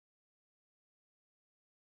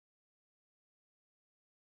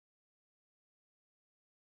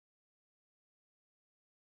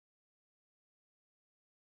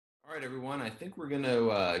All right, everyone. I think we're going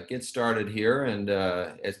to get started here, and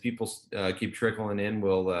as people keep trickling in,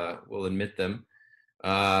 we'll admit them.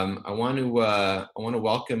 I want to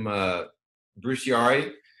welcome Bruce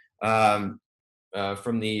Yari um,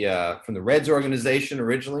 from the Reds organization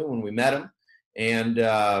originally when we met him, and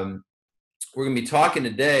we're going to be talking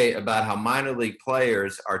today about how minor league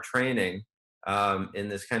players are training in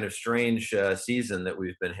this kind of strange season that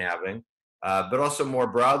we've been having, but also more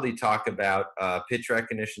broadly talk about pitch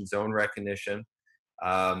recognition, zone recognition,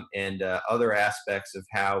 and other aspects of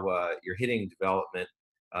how your hitting development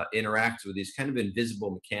interacts with these kind of invisible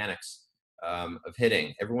mechanics of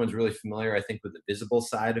hitting. Everyone's really familiar, I think, with the visible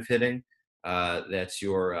side of hitting. That's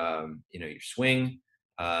your swing.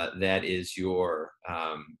 That is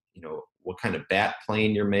what kind of bat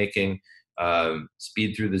plane you're making,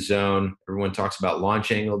 speed through the zone. Everyone talks about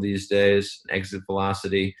launch angle these days, exit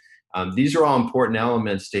velocity. These are all important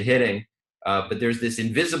elements to hitting, but there's this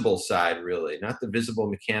invisible side, really, not the visible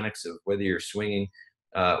mechanics of whether you're swinging,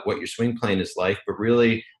 what your swing plane is like, but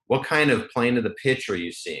really what kind of plane of the pitch are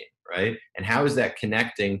you seeing, right? And how is that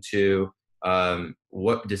connecting to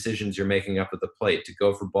what decisions you're making up at the plate to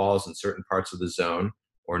go for balls in certain parts of the zone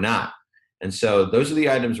or not? And so those are the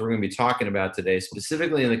items we're going to be talking about today,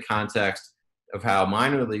 specifically in the context of how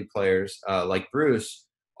minor league players like Bruce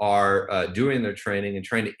are doing their training and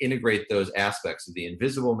trying to integrate those aspects of the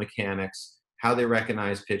invisible mechanics, how they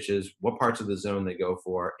recognize pitches, what parts of the zone they go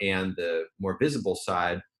for, and the more visible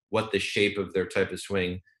side, what the shape of their type of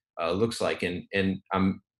swing looks like. And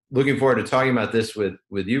I'm looking forward to talking about this with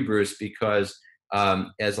you, Bruce, because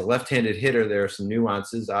as a left-handed hitter, there are some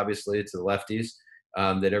nuances, obviously, to the lefties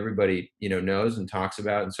that everybody knows and talks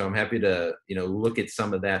about. And so I'm happy to look at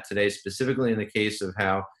some of that today, specifically in the case of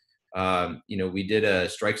how we did a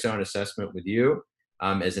strike zone assessment with you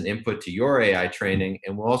as an input to your AI training.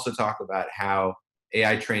 And we'll also talk about how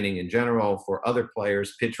AI training in general for other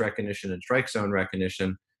players, pitch recognition and strike zone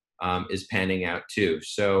recognition, is panning out too.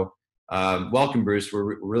 So welcome, Bruce.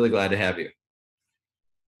 We're really glad to have you.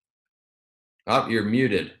 Oh, you're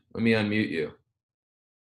muted. Let me unmute you.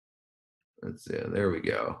 Let's see. There we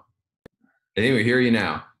go. I think we hear you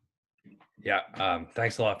now. Yeah.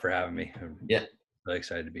 Thanks a lot for having me. I'm Yeah. really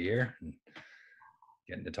excited to be here and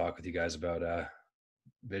getting to talk with you guys about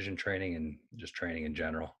vision training and just training in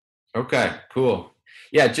general. Okay, cool.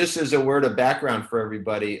 Yeah, just as a word of background for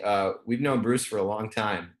everybody, we've known Bruce for a long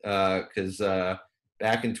time because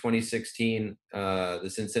back in 2016, the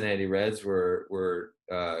Cincinnati Reds were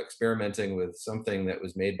experimenting with something that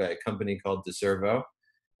was made by a company called DeServo.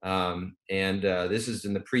 And this is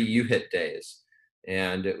in the pre-uHIT days.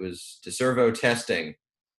 And it was DeServo testing.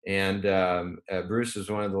 And Bruce was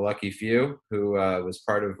one of the lucky few who was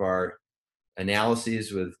part of our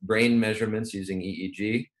analyses with brain measurements using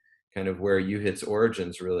EEG, kind of where uHIT's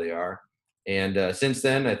origins really are. And since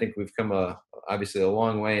then, I think we've come obviously a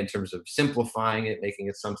long way in terms of simplifying it, making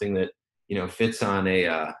it something that fits on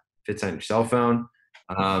your cell phone,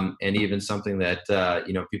 and even something that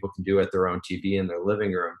people can do at their own TV in their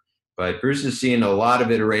living room. But Bruce has seen a lot of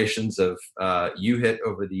iterations of uHIT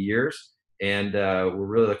over the years, and we're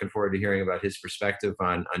really looking forward to hearing about his perspective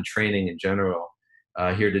on training in general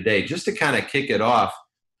here today. Just to kind of kick it off,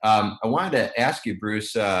 I wanted to ask you,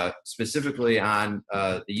 Bruce, specifically on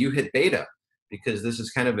the uHIT beta, because this is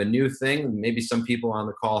kind of a new thing. Maybe some people on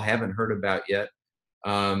the call haven't heard about yet.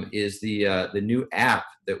 Is the new app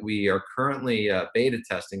that we are currently beta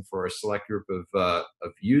testing for a select group of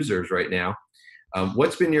users right now.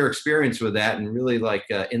 What's been your experience with that, and really like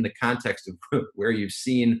in the context of where you've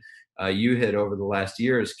seen uHIT over the last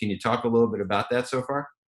years? Can you talk a little bit about that so far?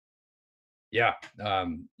 Yeah.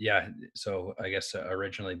 So I guess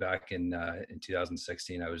originally back in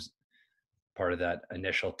 2016, I was part of that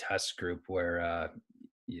initial test group where,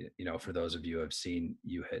 for those of you who have seen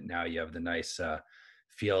uHIT now, you have the nice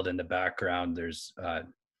field in the background. There's,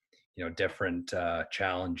 different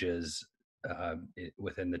challenges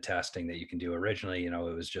within the testing that you can do. Originally, it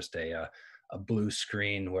was just a blue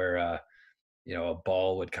screen where, a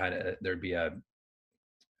ball would there'd be a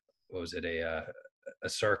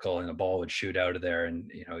circle and a ball would shoot out of there,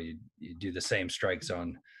 and you do the same strike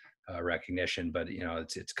zone recognition, but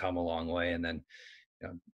it's come a long way. And then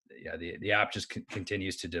the app just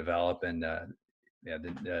continues to develop, and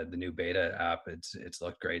the new beta app, it's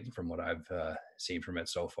looked great from what I've seen from it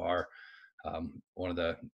so far. One of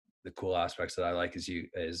the cool aspects that I like is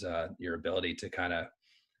your ability to kind of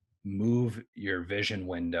move your vision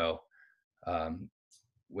window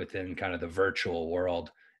within kind of the virtual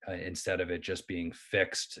world, instead of it just being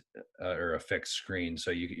fixed or a fixed screen. So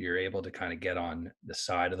you're able to kind of get on the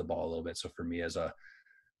side of the ball a little bit. So for me as a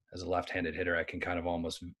as a left-handed hitter, I can kind of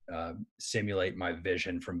almost simulate my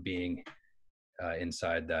vision from being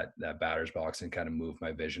inside that batter's box and kind of move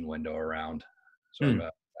my vision window around. So Hmm.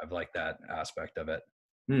 I've liked that aspect of it.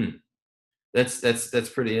 Hmm. That's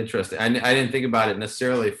pretty interesting. I didn't think about it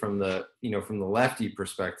necessarily from the from the lefty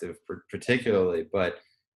perspective, particularly, but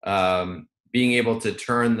being able to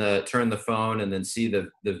turn the phone and then see the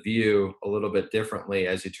view a little bit differently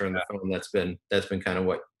as you turn the phone. That's been kind of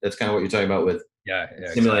what you're talking about with Yeah,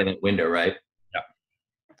 exactly. simulating that window, right? Yeah,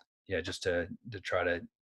 yeah, just to try to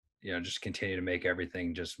just continue to make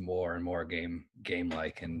everything just more and more game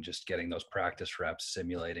like, and just getting those practice reps,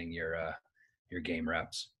 simulating your game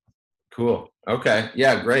reps. Cool. Okay.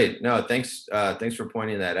 Yeah, great. No, thanks for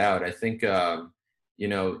pointing that out. I think that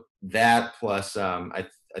plus I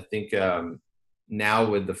think now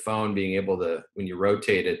with the phone being able to, when you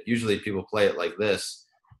rotate it, usually people play it like this,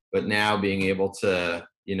 but now being able to,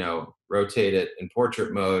 rotate it in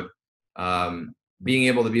portrait mode, being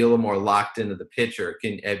able to be a little more locked into the pitcher.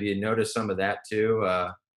 Have you noticed some of that too?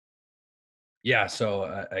 Yeah,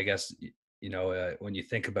 so I guess when you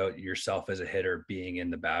think about yourself as a hitter being in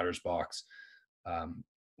the batter's box, um,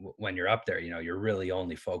 when you're up there, you're really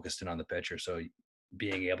only focused in on the pitcher. So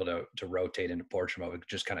being able to rotate into portrait mode, it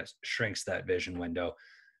just kind of shrinks that vision window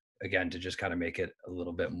again to just kind of make it a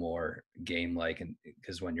little bit more game like. And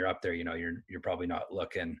because when you're up there, you're probably not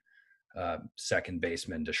looking second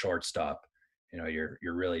baseman to shortstop. You're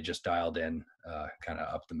really just dialed in, kind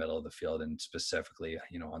of up the middle of the field, and specifically,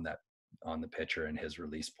 on the pitcher and his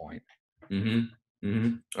release point. Mm-hmm.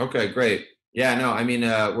 Mm-hmm. Okay, great. Yeah, no, I mean,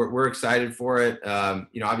 we're excited for it.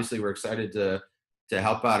 Obviously, we're excited to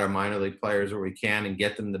help out our minor league players where we can and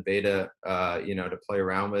get them the beta, to play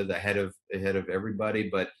around with ahead of everybody.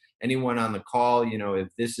 But anyone on the call, if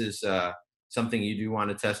this is something you do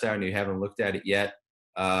want to test out and you haven't looked at it yet,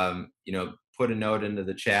 put a note into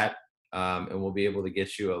the chat, and we'll be able to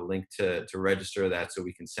get you a link to register that so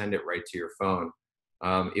we can send it right to your phone.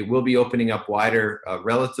 It will be opening up wider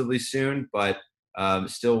relatively soon, but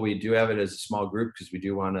still we do have it as a small group because we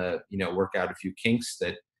do want to work out a few kinks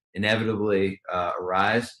that inevitably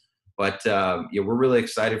arise. But yeah, we're really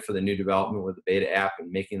excited for the new development with the beta app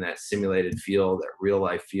and making that simulated feel, that real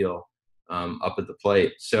life feel, up at the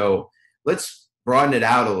plate. So let's broaden it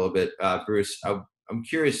out a little bit, Bruce. I'm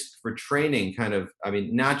curious for training, kind of, I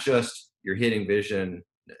mean, not just your hitting vision,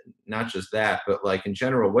 not just that, but like in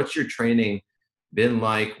general, what's your training been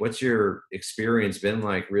like? What's your experience been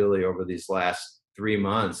like really over these last 3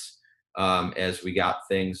 months, as we got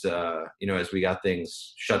things,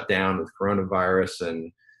 shut down with coronavirus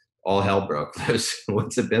and all hell broke loose?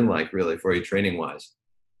 What's it been like really for you training wise?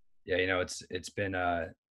 Yeah, it's been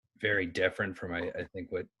very different from I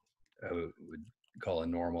think what I would call a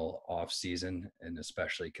normal off season, and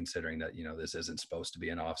especially considering that this isn't supposed to be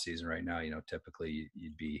an off season right now. Typically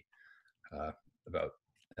you'd be uh, about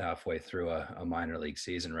halfway through a minor league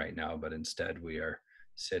season right now, but instead we are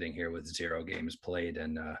sitting here with 0 games played,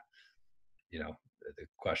 and the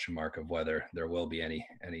question mark of whether there will be any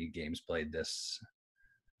games played this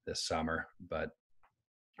summer. But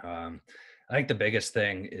I think the biggest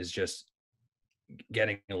thing is just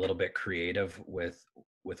getting a little bit creative with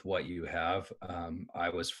what you have. I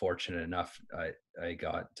was fortunate enough. I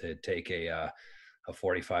got to take a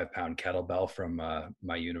 45-pound kettlebell from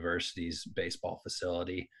my university's baseball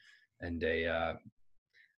facility, and a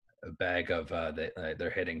bag of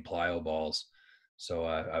they're hitting plyo balls. So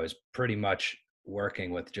I was pretty much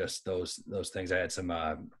working with just those things. I had some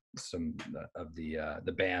of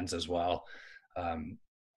the bands as well.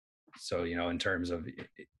 So in terms of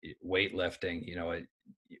weightlifting,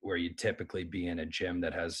 where you'd typically be in a gym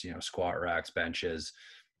that has squat racks, benches,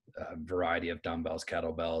 a variety of dumbbells,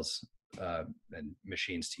 kettlebells, and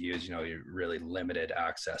machines to use, you're really limited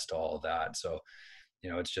access to all of that. So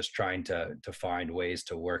it's just trying to find ways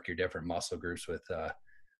to work your different muscle groups with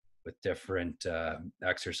different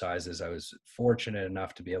exercises. I was fortunate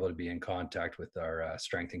enough to be able to be in contact with our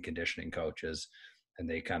strength and conditioning coaches, and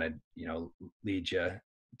they kind of lead you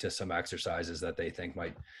to some exercises that they think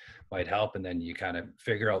might help, and then you kind of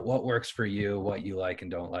figure out what works for you, what you like and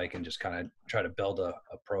don't like, and just kind of try to build a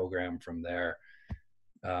program from there.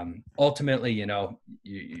 Ultimately, you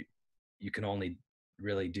can only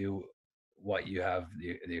really do what you have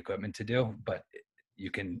the equipment to do, but you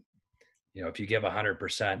can, if you give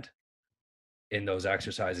 100% in those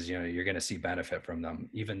exercises, you're going to see benefit from them,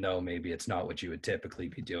 even though maybe it's not what you would typically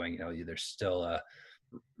be doing. There's still a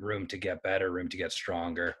room to get better, room to get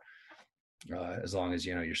stronger, as long as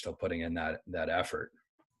you're still putting in that effort.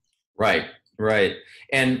 Right, right.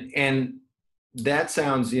 And that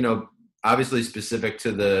sounds, obviously specific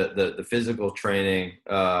to the physical training,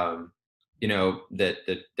 that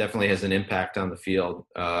definitely has an impact on the field.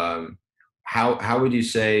 How would you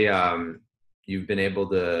say you've been able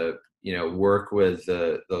to work with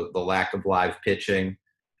the lack of live pitching,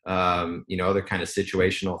 other kind of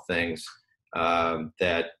situational things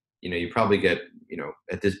that you probably get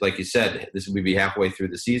at this, like you said, this would be halfway through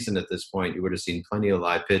the season at this point. You would have seen plenty of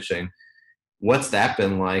live pitching. What's that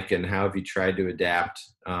been like, and how have you tried to adapt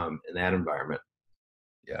in that environment?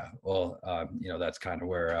 Yeah, well, that's kind of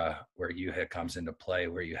where uHIT comes into play,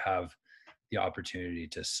 where you have the opportunity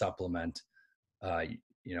to supplement, uh,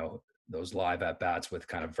 you know, those live at bats with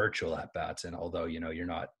kind of virtual at bats. And although you're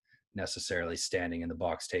not necessarily standing in the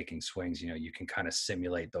box taking swings, you can kind of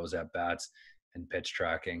simulate those at bats and pitch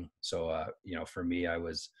tracking. So, for me, I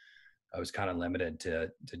was kind of limited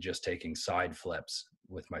to just taking side flips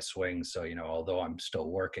with my swings. So, although I'm still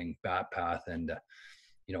working bat path and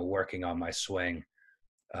working on my swing,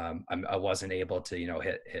 I wasn't able to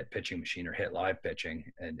hit pitching machine or hit live pitching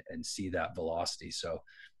and see that velocity. So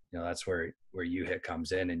that's where uHIT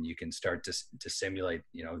comes in, and you can start to simulate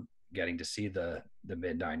getting to see the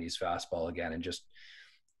mid 90s fastball again, and just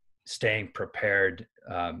staying prepared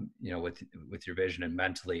with your vision and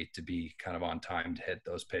mentally to be kind of on time to hit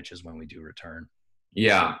those pitches when we do return.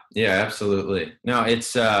 Yeah, absolutely. No,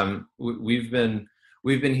 it's we've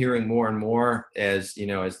been hearing more and more as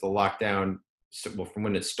as the lockdown, well, from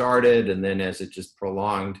when it started and then as it just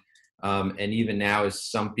prolonged, and even now as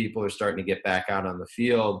some people are starting to get back out on the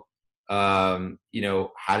field, how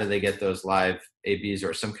do they get those live ABs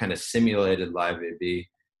or some kind of simulated live AB?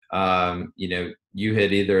 You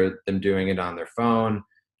hit either them doing it on their phone,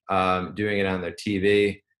 doing it on their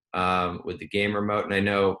TV, with the game remote. And I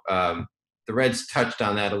know the Reds touched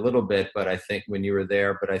on that a little bit, but I think when you were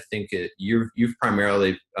there, but I think you've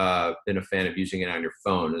primarily been a fan of using it on your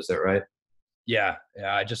phone. Is that right? Yeah,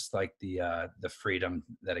 I just like the freedom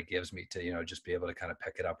that it gives me to just be able to kind of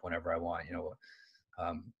pick it up whenever I want.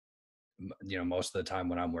 Um, most of the time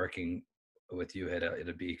when I'm working with you,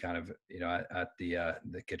 it'd be kind of at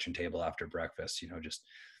the kitchen table after breakfast. Just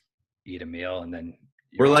eat a meal and then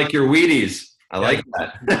We're like your Wheaties. I yeah, like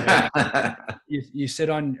that. you sit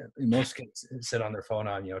on, most kids sit on their phone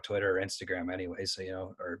on Twitter or Instagram anyway,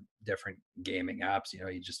 so or different gaming apps.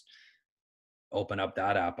 You just open up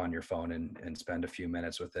that app on your phone and spend a few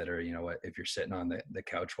minutes with it. Or if you're sitting on the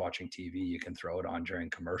couch watching TV, you can throw it on during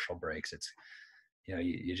commercial breaks. It's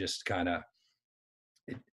you just kind of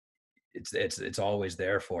it's always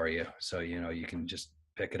there for you, so you can just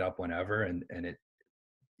pick it up whenever, and it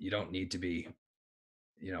you don't need to be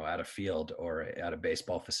at a field or at a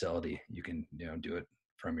baseball facility. You can do it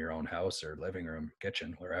from your own house or living room,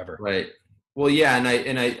 kitchen, wherever. Right. Well, yeah,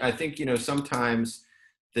 and I think sometimes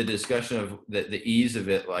the discussion of the ease of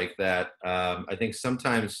it like that. I think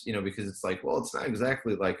sometimes because it's like, well, it's not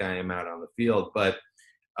exactly like I am out on the field, but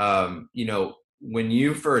when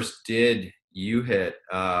you first did uHIT,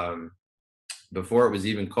 before it was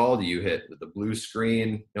even called uHIT, with the blue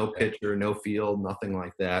screen, no pitcher, no field, nothing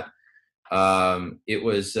like that. It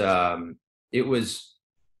was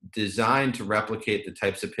designed to replicate the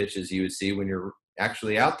types of pitches you would see when you're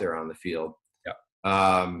actually out there on the field.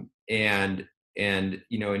 Yeah. And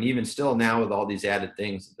even still now with all these added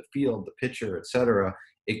things, the field, the pitcher, et cetera,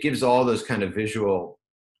 it gives all those kind of visual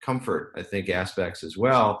comfort, I think, aspects as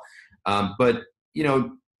well. But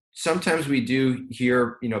sometimes we do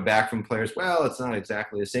hear, back from players, well, it's not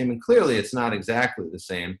exactly the same. And clearly it's not exactly the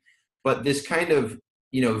same, but this kind of,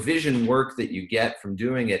 vision work that you get from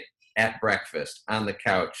doing it at breakfast, on the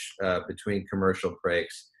couch, between commercial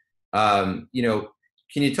breaks,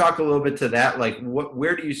 can you talk a little bit to that? Like,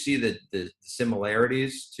 where do you see the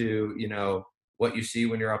similarities to, what you see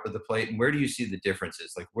when you're up at the plate, and where do you see the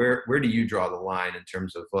differences? Like, where do you draw the line in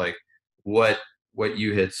terms of like what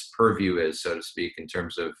uHIT's purview is, so to speak, in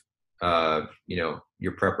terms of,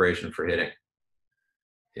 your preparation for hitting?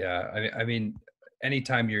 Yeah, I mean,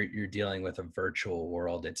 anytime you're dealing with a virtual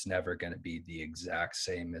world, it's never going to be the exact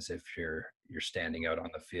same as if you're standing out on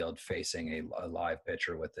the field facing a live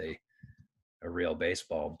pitcher with a real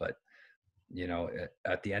baseball. But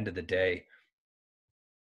at the end of the day,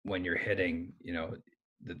 when you're hitting,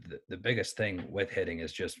 the biggest thing with hitting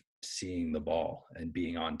is just seeing the ball and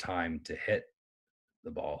being on time to hit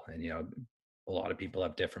the ball. And a lot of people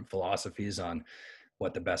have different philosophies on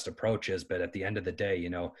what the best approach is, but at the end of the day, you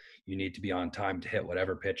need to be on time to hit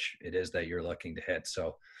whatever pitch it is that you're looking to hit.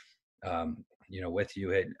 So with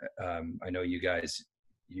uHIT, I know you guys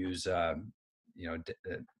use the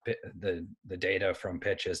data from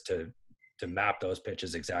pitches to map those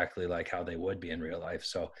pitches exactly like how they would be in real life.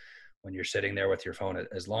 So when you're sitting there with your phone,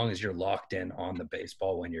 as long as you're locked in on the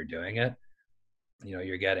baseball when you're doing it,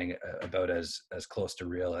 you're getting about as close to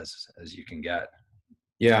real as you can get.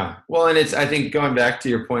 Yeah. Well, and I think going back to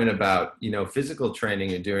your point about, physical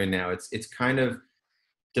training you're doing now, it's kind of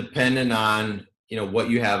dependent on, what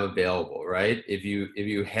you have available, right? If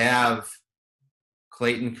you have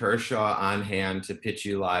Clayton Kershaw on hand to pitch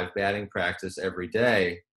you live batting practice every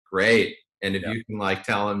day, great. And if Yeah. you can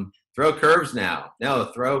tell him, throw curves now, no,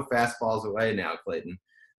 throw fastballs away now, Clayton,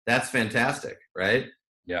 that's fantastic, right?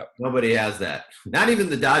 Yeah. Nobody has that. Not even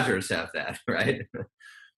the Dodgers have that, right?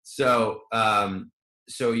 So,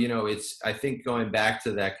 it's, I think going back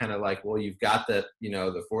to that kind of well, you've got the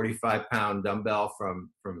 45-pound dumbbell from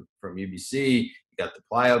UBC, you got the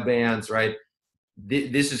plyo bands, right?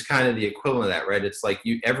 This is kind of the equivalent of that, right? It's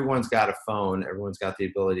everyone's got a phone, everyone's got the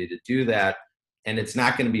ability to do that. And it's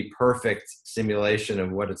not going to be perfect simulation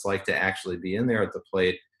of what it's like to actually be in there at the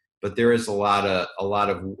plate, but there is a lot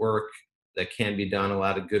of work that can be done, a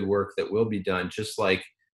lot of good work that will be done, just like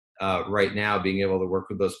right now, being able to work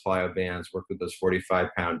with those plyo bands, work with those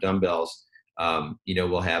 45-pound dumbbells,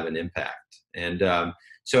 will have an impact. And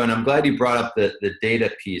and I'm glad you brought up the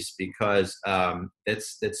data piece, because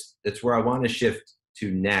that's where I want to shift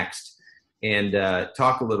to next, and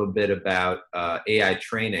talk a little bit about AI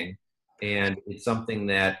training. And it's something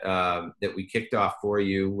that we kicked off for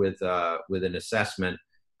you with an assessment.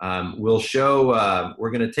 We'll show.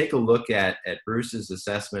 We're going to take a look at Bruce's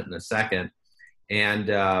assessment in a second. And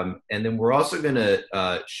then we're also going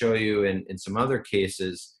to show you in some other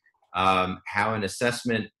cases how an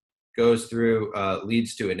assessment goes through,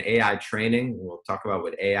 leads to an AI training. We'll talk about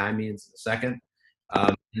what AI means in a second.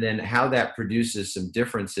 And then how that produces some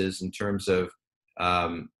differences in terms of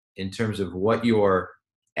what your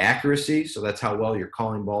accuracy, so that's how well you're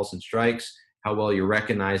calling balls and strikes, how well you're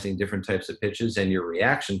recognizing different types of pitches, and your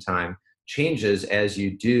reaction time changes as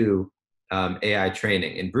you do AI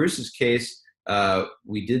training. In Bruce's case,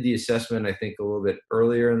 we did the assessment, I think, a little bit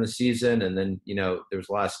earlier in the season, and then, there was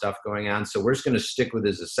a lot of stuff going on. So we're just going to stick with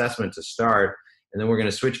his assessment to start, and then we're going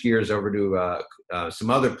to switch gears over to some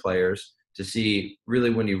other players to see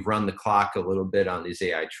really, when you've run the clock a little bit on these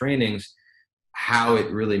AI trainings, how it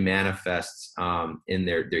really manifests in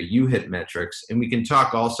their uHIT metrics. And we can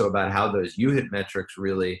talk also about how those uHIT metrics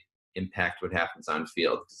really impact what happens on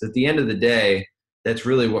field. Because at the end of the day, that's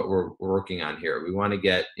really what we're working on here. We want to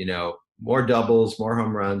get, more doubles, more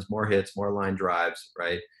home runs, more hits, more line drives,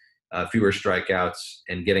 right? Fewer strikeouts,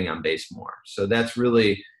 and getting on base more. So that's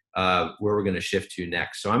really where we're going to shift to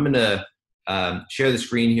next. So I'm going to share the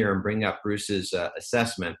screen here and bring up Bruce's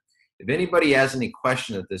assessment. If anybody has any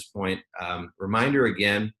question at this point, reminder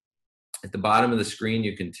again, at the bottom of the screen,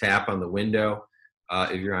 you can tap on the window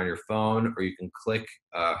if you're on your phone, or you can click,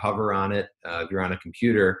 hover on it if you're on a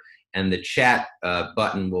computer, and the chat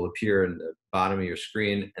button will appear in the bottom of your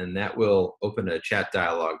screen, and that will open a chat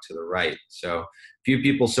dialog to the right. So a few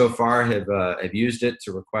people so far have used it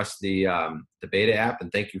to request the beta app,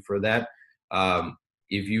 and thank you for that.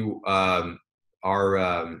 If you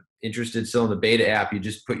are interested still in the beta app, you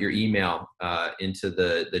just put your email into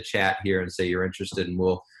the chat here and say you're interested, and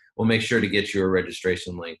we'll make sure to get you a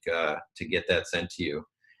registration link to get that sent to you.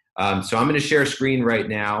 So I'm going to share a screen right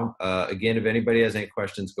now. Again, if anybody has any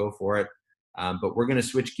questions, go for it. But we're going to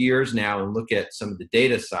switch gears now and look at some of the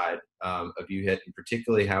data side of uHIT, and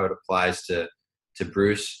particularly how it applies to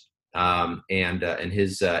Bruce and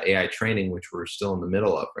his AI training, which we're still in the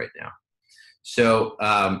middle of right now. So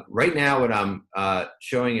right now, what I'm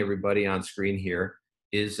showing everybody on screen here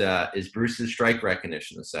is Bruce's strike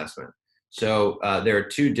recognition assessment. So there are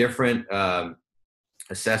two different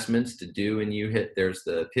assessments to do in uHIT. There's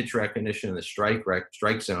the pitch recognition and the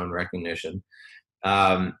strike zone recognition.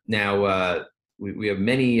 Now we have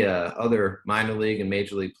many other minor league and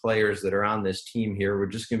major league players that are on this team here. We're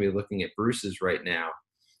just going to be looking at Bruce's right now.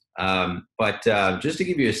 But just to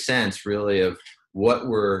give you a sense, really, of what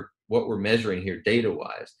we're measuring here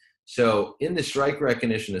data-wise. So in the strike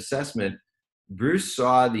recognition assessment, Bruce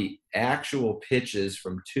saw the actual pitches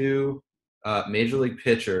from two major league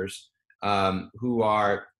pitchers who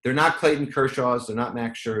they're not Clayton Kershaws, they're not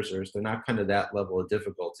Max Scherzers, they're not kind of that level of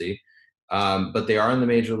difficulty, but they are in the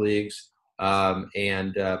major leagues, but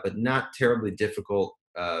not terribly difficult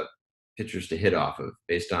pitchers to hit off of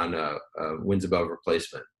based on wins above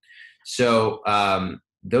replacement. So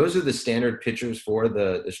those are the standard pitchers for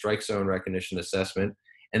the strike zone recognition assessment.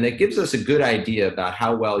 And that gives us a good idea about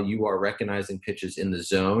how well you are recognizing pitches in the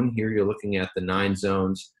zone. Here you're looking at the 9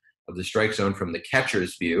 zones of the strike zone from the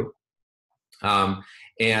catcher's view. And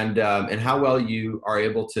how well you are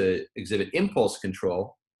able to exhibit impulse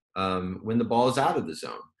control when the ball is out of the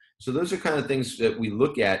zone. So those are kind of things that we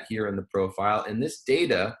look at here in the profile. And this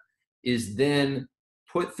data is then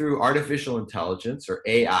put through artificial intelligence, or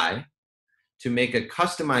AI, to make a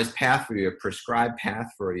customized path for you, a prescribed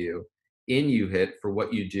path for you in uHIT for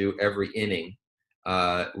what you do every inning,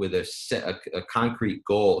 with a concrete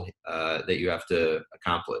goal that you have to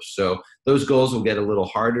accomplish. So those goals will get a little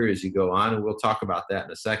harder as you go on, and we'll talk about that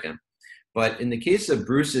in a second. But in the case of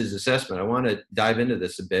Bruce's assessment, I want to dive into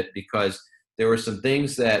this a bit, because there were some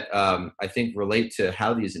things that I think relate to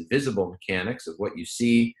how these invisible mechanics of what you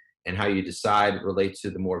see and how you decide relate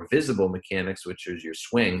to the more visible mechanics, which is your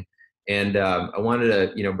swing. And I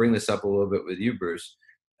wanted to, bring this up a little bit with you, Bruce.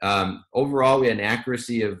 Overall, we had an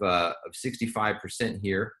accuracy of 65%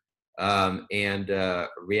 here, and a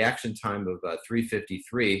reaction time of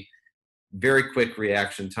 353. Very quick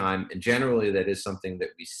reaction time, and generally that is something that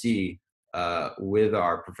we see with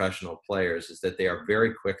our professional players, is that they are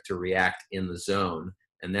very quick to react in the zone,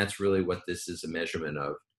 and that's really what this is a measurement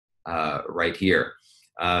of right here.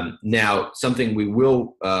 Now, something we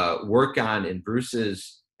will work on in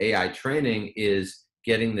Bruce's AI training is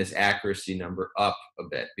getting this accuracy number up a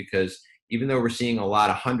bit, because even though we're seeing a lot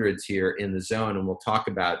of hundreds here in the zone, and we'll talk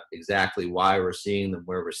about exactly why we're seeing them,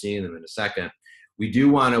 where we're seeing them in a second, we do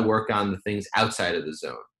want to work on the things outside of the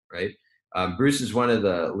zone, right? Bruce is one of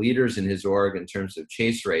the leaders in his org in terms of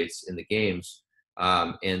chase rates in the games.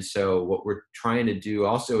 And so what we're trying to do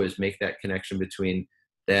also is make that connection between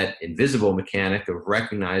that invisible mechanic of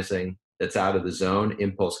recognizing that's out of the zone,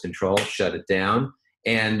 impulse control, shut it down,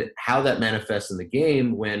 and how that manifests in the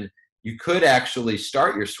game when you could actually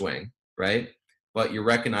start your swing, right? But you're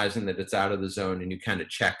recognizing that it's out of the zone, and you kind of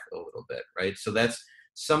check a little bit, right? So that's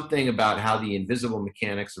something about how the invisible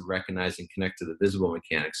mechanics of recognizing connect to the visible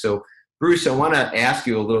mechanics. So Bruce, I want to ask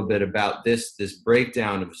you a little bit about this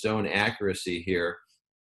breakdown of zone accuracy here.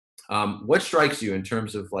 What strikes you in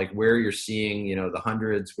terms of like where you're seeing, the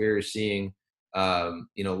hundreds, where you're seeing,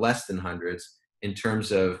 less than hundreds, in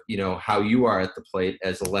terms of, how you are at the plate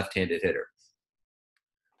as a left-handed hitter?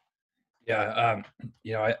 Yeah.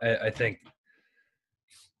 I think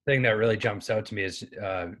thing that really jumps out to me is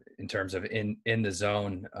in terms of in the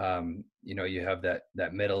zone, you have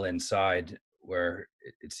that middle inside where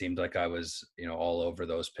it seemed like I was, all over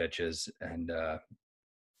those pitches and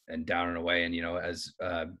down and away. And,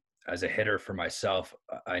 as a hitter for myself,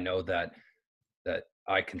 I know that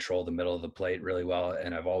I control the middle of the plate really well.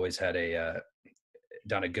 And I've always had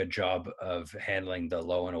done a good job of handling the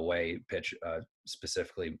low and away pitch,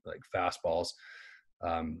 specifically like fastballs,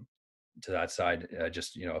 to that side,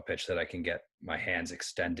 just, a pitch that I can get my hands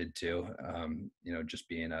extended to, just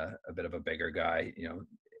being a bit of a bigger guy,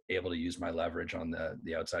 able to use my leverage on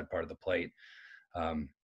the outside part of the plate. So,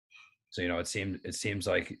 it seems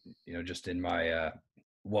like, just in my,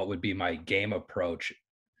 what would be my game approach,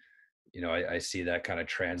 I see that kind of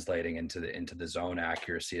translating into the zone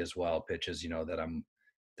accuracy as well. Pitches,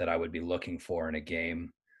 that I would be looking for in a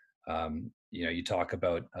game. You talk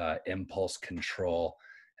about impulse control,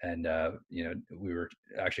 and we were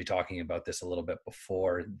actually talking about this a little bit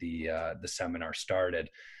before the seminar started,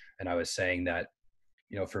 and I was saying that,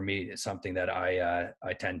 for me, it's something that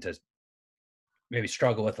I tend to maybe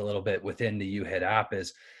struggle with a little bit within the uHIT app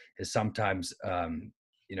is sometimes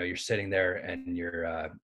you're sitting there and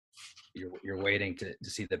you're waiting to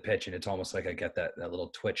see the pitch, and it's almost like I get that little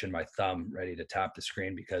twitch in my thumb ready to tap the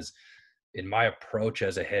screen, because in my approach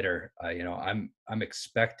as a hitter, I'm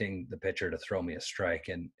expecting the pitcher to throw me a strike,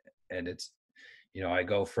 and it's, I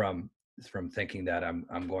go from thinking that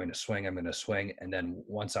I'm going to swing, and then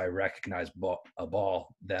once I recognize a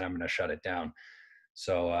ball, then I'm going to shut it down.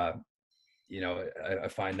 So I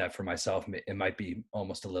find that for myself, it might be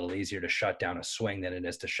almost a little easier to shut down a swing than it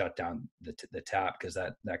is to shut down the tap, because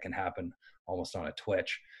that can happen almost on a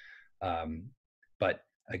twitch. But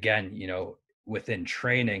again, within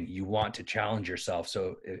training, you want to challenge yourself.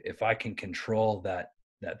 So if I can control that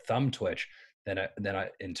thumb twitch, then I,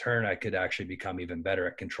 in turn, I could actually become even better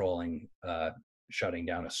at controlling, shutting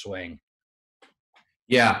down a swing.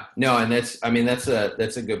 Yeah, no, and that's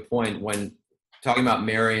a good point. When talking about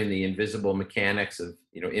marrying the invisible mechanics of,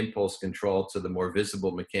 impulse control to the more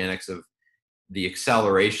visible mechanics of the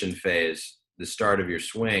acceleration phase, the start of your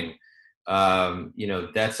swing,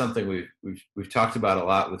 that's something we've talked about a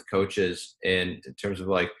lot with coaches, and in terms of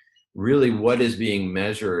like really what is being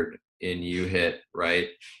measured in uHIT, right?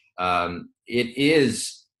 It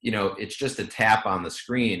is, it's just a tap on the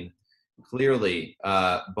screen, clearly,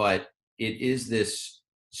 but it is this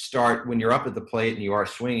start when you're up at the plate and you are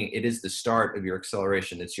swinging. It is the start of your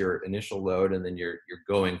acceleration. It's your initial load, and then you're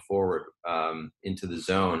going forward into the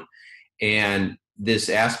zone. And this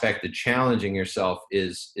aspect of challenging yourself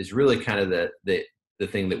is really kind of the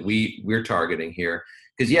thing that we're targeting here.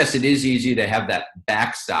 Because yes, it is easy to have that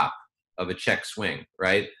backstop of a check swing,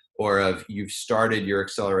 right? Or of you've started your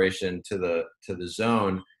acceleration to the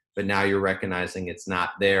zone, but now you're recognizing it's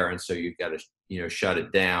not there, and so you've got to shut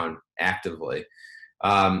it down actively.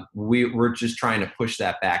 We're just trying to push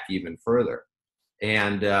that back even further,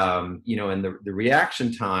 and and the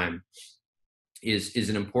reaction time is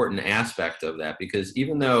an important aspect of that, because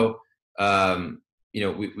even though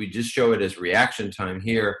we just show it as reaction time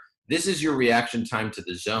here, this is your reaction time to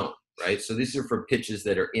the zone, right? So these are for pitches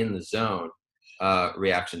that are in the zone.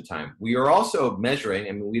 Reaction time. We are also measuring,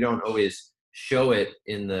 I mean, we don't always show it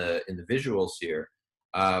in the visuals here.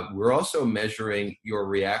 We're also measuring your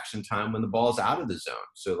reaction time when the ball's out of the zone.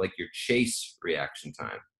 So like your chase reaction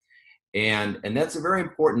time. And that's a very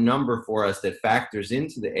important number for us that factors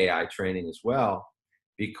into the AI training as well,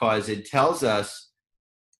 because it tells us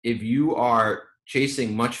if you are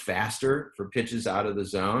chasing much faster for pitches out of the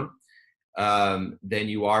zone, than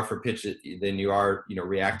you are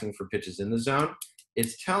reacting for pitches in the zone.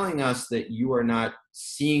 It's telling us that you are not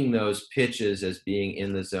seeing those pitches as being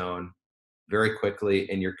in the zone very quickly,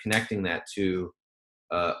 and you're connecting that to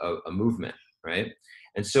a movement, right?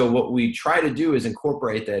 And so what we try to do is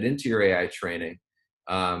incorporate that into your AI training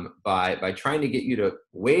by trying to get you to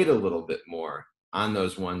wait a little bit more on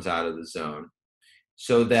those ones out of the zone,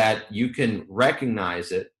 so that you can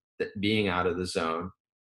recognize it, that being out of the zone,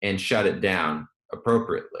 and shut it down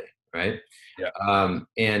appropriately, right? Yeah.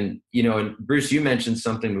 And Bruce, you mentioned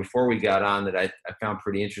something before we got on that I found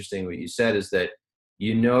pretty interesting. What you said is that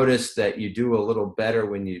you notice that you do a little better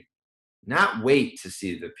when you not wait to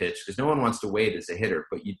see the pitch, because no one wants to wait as a hitter,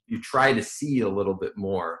 but you try to see a little bit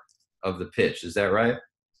more of the pitch. Is that right?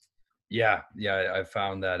 Yeah. I've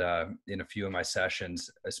found that in a few of my sessions,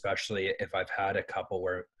 especially if I've had a couple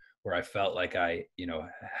where I felt like I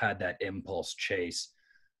had that impulse chase,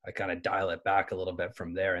 I kind of dial it back a little bit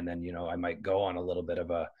from there. And then, I might go on a little bit of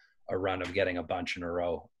a run of getting a bunch in a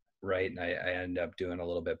row. Right. And I end up doing a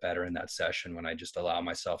little bit better in that session when I just allow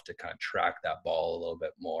myself to kind of track that ball a little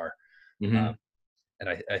bit more. Mm-hmm. And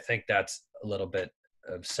I think that's a little bit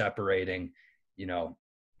of separating,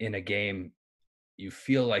 in a game, you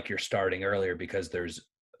feel like you're starting earlier because there's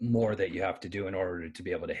more that you have to do in order to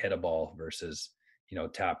be able to hit a ball versus,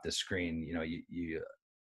 tap the screen. You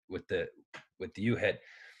with the uHIT,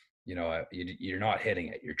 you're not hitting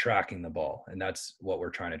it, you're tracking the ball. And that's what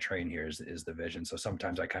we're trying to train here is the vision. So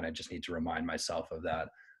sometimes I kind of just need to remind myself of that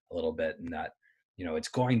a little bit, and that, it's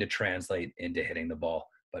going to translate into hitting the ball.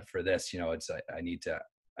 But for this, I need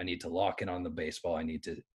to lock in on the baseball. I need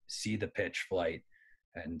to see the pitch flight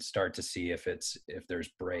and start to see if there's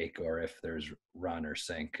break or if there's run or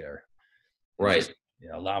sink, or Right. Just,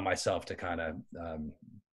 allow myself to kind of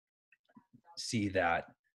see that,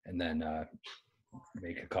 and then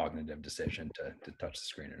make a cognitive decision to touch the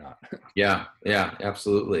screen or not. Yeah,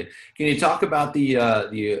 absolutely. Can you talk about the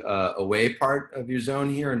away part of your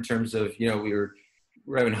zone here in terms of,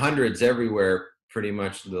 we're having hundreds everywhere, pretty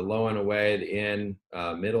much, the low and away, the in,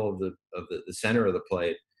 middle of the center of the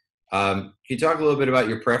plate. Can you talk a little bit about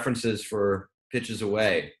your preferences for pitches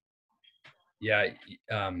away? Yeah,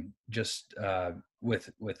 just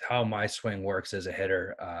with how my swing works as a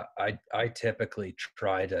hitter, I typically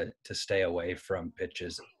try to stay away from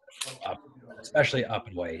pitches up, especially up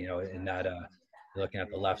and away. In that you're looking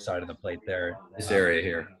at the left side of the plate there. This area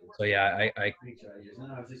here. So yeah, I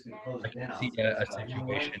can see a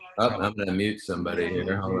situation. Oh, I'm going to mute somebody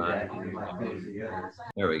here. Hold on.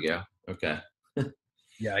 There we go. Okay.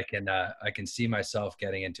 Yeah, I can see myself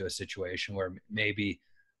getting into a situation where maybe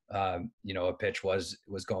a pitch was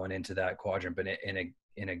going into that quadrant, but in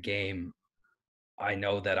a game, I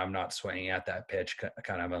know that I'm not swinging at that pitch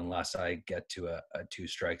kind of unless I get to a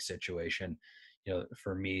 2-strike situation.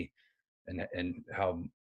 For me, and how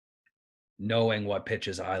knowing what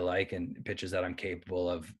pitches I like and pitches that I'm capable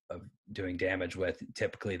of doing damage with,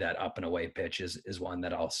 typically that up and away pitch is one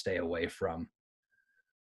that I'll stay away from.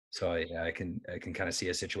 So yeah, I can kind of see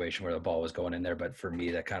a situation where the ball was going in there, but for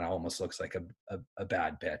me, that kind of almost looks like a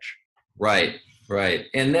bad pitch. Right.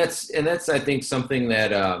 And that's I think something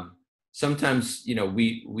that sometimes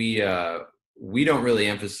we don't really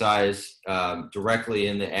emphasize directly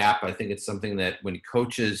in the app. I think it's something that when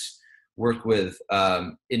coaches work with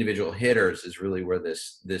individual hitters is really where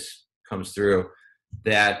this comes through.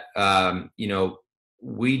 That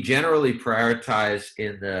we generally prioritize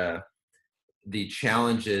in the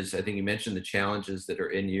challenges. I think you mentioned the challenges that are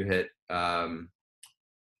in uHIT.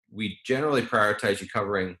 We generally prioritize you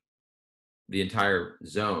covering the entire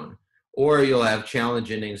zone. or you'll have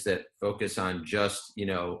challenge innings that focus on just,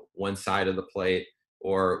 one side of the plate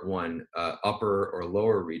or one upper or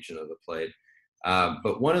lower region of the plate.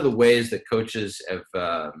 But one of the ways that coaches have,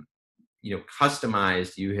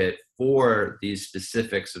 customized uHIT for these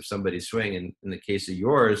specifics of somebody's swing, and in the case of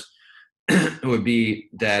yours, would be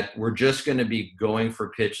that we're just going to be going for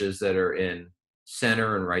pitches that are in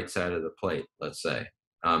center and right side of the plate, let's say.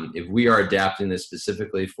 If we are adapting this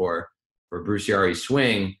specifically for Bruce Yari's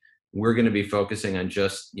swing, we're going to be focusing on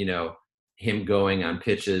just, him going on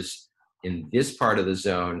pitches in this part of the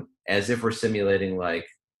zone as if we're simulating like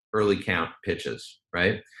early count pitches,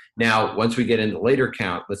 right? Now, once we get into later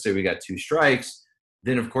count, let's say we got 2 strikes,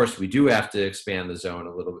 then of course we do have to expand the zone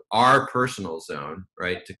a little bit, our personal zone,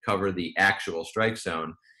 right, to cover the actual strike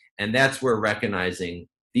zone. And that's where recognizing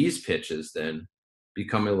these pitches then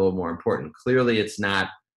become a little more important. Clearly it's not,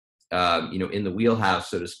 in the wheelhouse,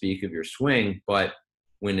 so to speak, of your swing, but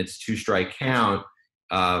when it's 2 strike count,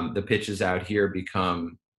 the pitches out here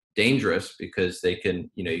become dangerous because they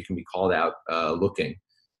can, you can be called out looking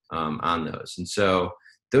on those. And so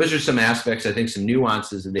those are some aspects, I think, some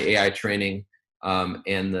nuances of the AI training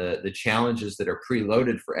and the challenges that are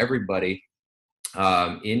preloaded for everybody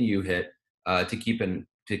in uHIT to keep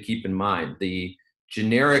in mind. The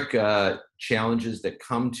generic challenges that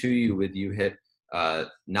come to you with uHIT,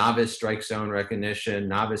 novice strike zone recognition,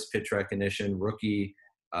 novice pitch recognition, rookie,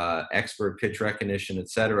 expert pitch recognition,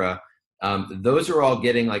 etc. Those are all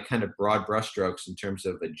getting like kind of broad brushstrokes in terms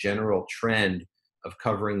of a general trend of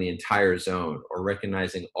covering the entire zone or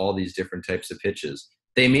recognizing all these different types of pitches.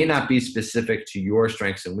 They may not be specific to your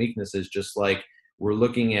strengths and weaknesses, just like we're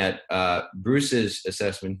looking at Bruce's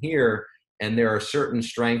assessment here, and there are certain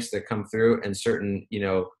strengths that come through and certain,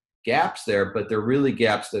 gaps there, but they're really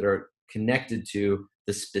gaps that are connected to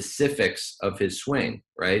the specifics of his swing,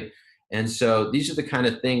 right? And so these are the kind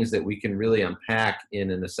of things that we can really unpack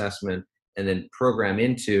in an assessment and then program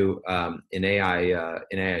into in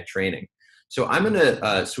AI training. So I'm going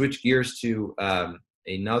to switch gears to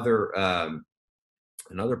another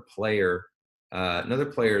player's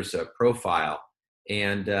profile,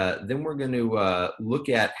 and then we're going to look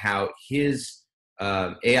at how his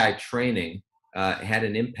AI training had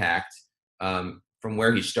an impact from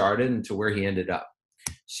where he started and to where he ended up.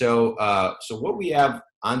 So what we have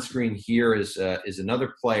on screen here is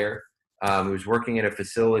another player who's working at a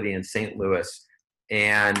facility in St. Louis,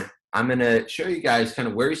 and I'm going to show you guys kind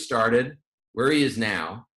of where he started, where he is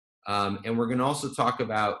now, and we're going to also talk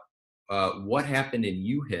about what happened in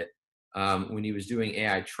uHIT when he was doing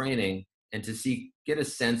AI training, and to get a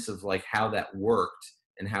sense of like how that worked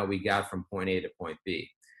and how we got from point A to point B.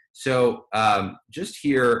 So just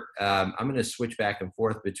here, I'm going to switch back and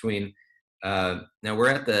forth between. Now we're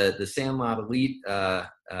at the Sandlot Elite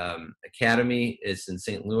Academy. It's in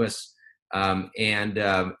St. Louis, and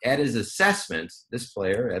at his assessment, this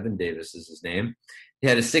player, Evan Davis is his name, he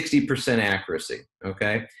had a 60% accuracy.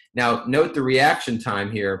 Okay. Now note the reaction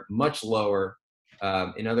time here, much lower.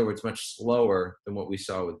 In other words, much slower than what we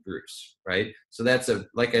saw with Bruce, right? So that's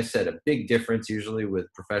like I said, a big difference usually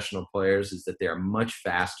with professional players is that they are much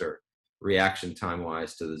faster reaction time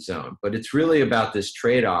wise to the zone. But it's really about this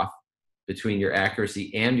trade-off between your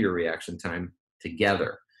accuracy and your reaction time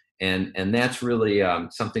together. And that's really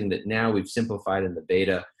something that now we've simplified in the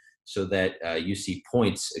beta so that you see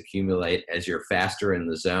points accumulate as you're faster in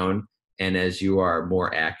the zone and as you are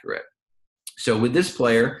more accurate. So with this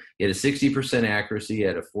player, he had a 60% accuracy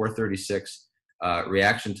at a 436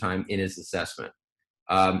 reaction time in his assessment.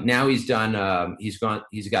 Now he's done. He's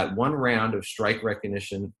got 1 round of strike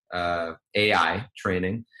recognition AI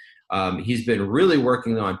training. He's been really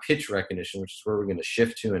working on pitch recognition, which is where we're going to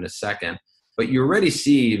shift to in a second. But you already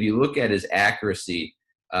see, if you look at his accuracy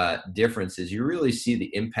differences, you really see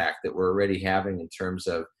the impact that we're already having in terms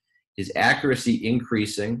of his accuracy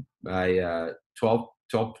increasing by 12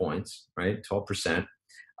 points, right? 12%.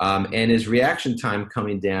 And his reaction time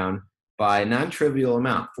coming down by a non-trivial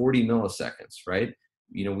amount, 40 milliseconds, right?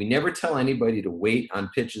 We never tell anybody to wait on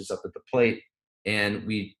pitches up at the plate. And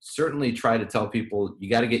we certainly try to tell people, you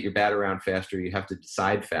got to get your bat around faster. You have to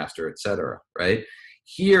decide faster, et cetera, right?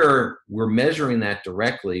 Here, we're measuring that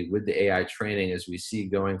directly with the AI training as we see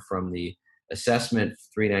going from the assessment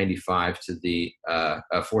 395 to the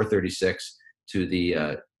 436 to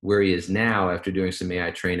the where he is now after doing some AI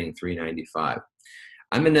training 395.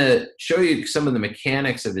 I'm going to show you some of the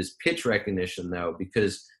mechanics of his pitch recognition, though,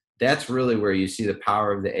 because that's really where you see the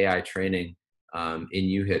power of the AI training in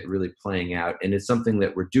uHIT really playing out. And it's something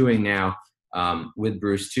that we're doing now with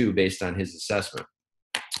Bruce, too, based on his assessment.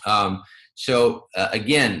 So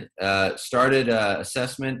again, started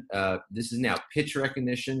assessment. This is now pitch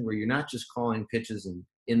recognition, where you're not just calling pitches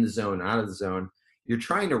in the zone, out of the zone. You're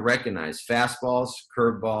trying to recognize fastballs,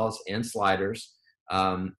 curveballs, and sliders.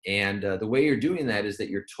 The way you're doing that is that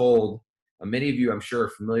you're told, many of you I'm sure are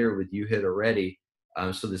familiar with uHIT already,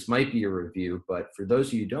 so this might be a review, but for those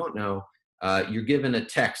of you who don't know, you're given a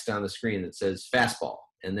text on the screen that says fastball,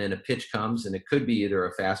 and then a pitch comes, and it could be either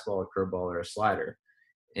a fastball, a curveball, or a slider.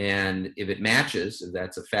 And if it matches, if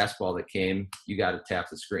that's a fastball that came, you got to tap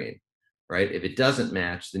the screen, right? If it doesn't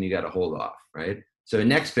match, then you got to hold off, right? So a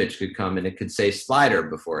next pitch could come and it could say slider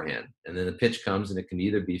beforehand. And then the pitch comes and it can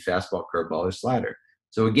either be fastball, curveball, or slider.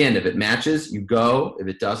 So again, if it matches, you go. If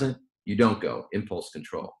it doesn't, you don't go. Impulse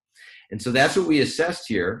control. And so that's what we assessed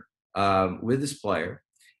here with this player.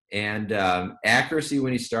 And accuracy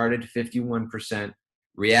when he started, 51%.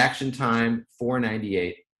 Reaction time,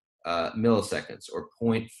 498 milliseconds, or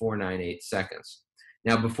 0.498 seconds.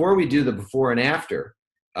 Now, before we do the before and after,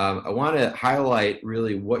 I want to highlight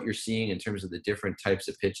really what you're seeing in terms of the different types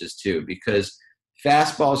of pitches too, because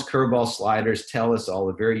fastballs, curveballs, sliders tell us all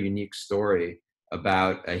a very unique story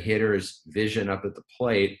about a hitter's vision up at the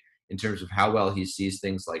plate in terms of how well he sees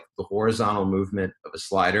things like the horizontal movement of a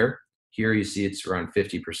slider. Here you see it's around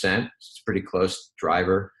 50%. It's pretty close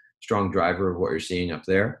driver, strong driver of what you're seeing up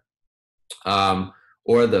there.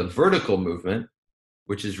 Or the vertical movement,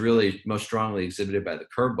 which is really most strongly exhibited by the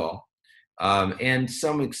curveball, and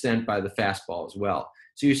some extent by the fastball as well.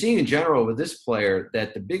 So you're seeing in general with this player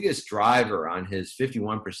that the biggest driver on his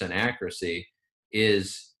 51% accuracy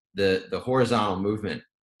is the horizontal movement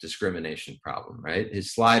discrimination problem, right?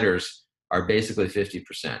 His sliders are basically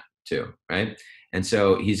 50% too, right? And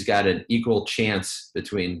so he's got an equal chance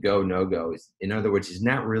between go, no go. In other words, he's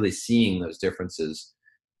not really seeing those differences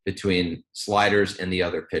between sliders and the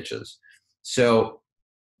other pitches. So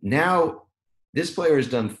now this player has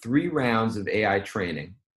done 3 rounds of AI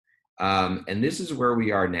training, and this is where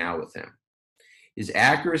we are now with him. His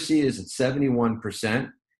accuracy is at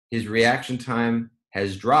 71%. His reaction time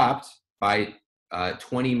has dropped by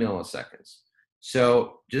 20 milliseconds.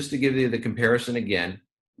 So just to give you the comparison again,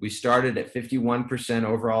 we started at 51%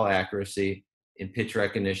 overall accuracy in pitch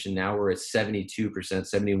recognition. Now we're at 72%,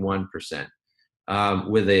 71%.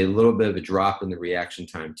 With a little bit of a drop in the reaction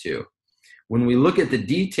time too. When we look at the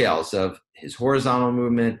details of his horizontal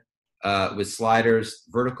movement with sliders,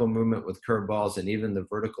 vertical movement with curveballs, and even the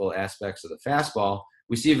vertical aspects of the fastball,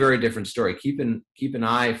 we see a very different story. Keep an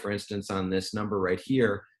eye, for instance, on this number right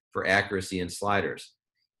here for accuracy and sliders.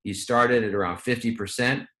 He started at around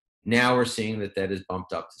 50%. Now we're seeing that is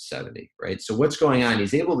bumped up to 70, right? So what's going on?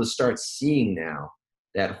 He's able to start seeing now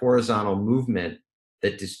that horizontal movement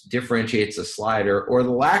that differentiates a slider, or the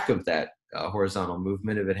lack of that horizontal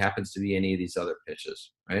movement if it happens to be any of these other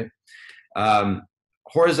pitches, right?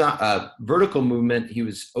 Vertical movement he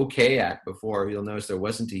was okay at before. You'll notice there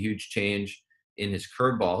wasn't a huge change in his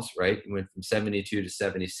curveballs, right? He went from 72 to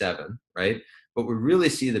 77, right? But we really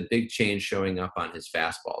see the big change showing up on his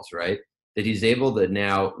fastballs, right? That he's able to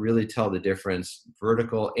now really tell the difference,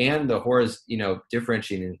 vertical and the horizontal,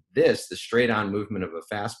 differentiating the straight on movement of a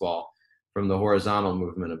fastball from the horizontal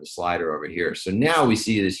movement of a slider over here. So now we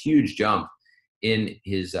see this huge jump in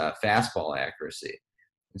his fastball accuracy.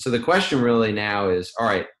 And so the question really now is, all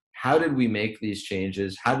right, how did we make these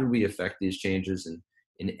changes? How did we affect these changes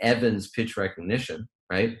in Evan's pitch recognition,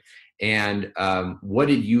 right? And what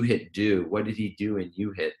did uHIT do? What did he do in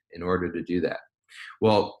uHIT in order to do that?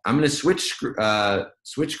 Well, I'm going to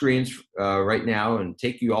switch screens right now and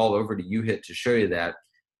take you all over to uHIT to show you that.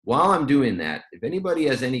 While I'm doing that, if anybody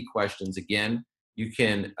has any questions, again, you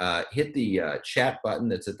can hit the chat button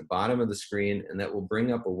that's at the bottom of the screen, and that will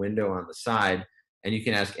bring up a window on the side, and you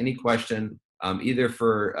can ask any question either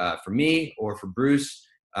for me or for Bruce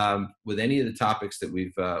with any of the topics that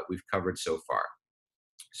we've covered so far.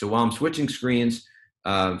 So while I'm switching screens,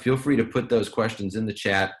 feel free to put those questions in the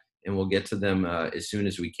chat, and we'll get to them as soon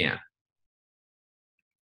as we can.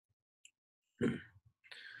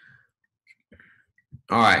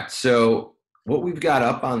 All right, so what we've got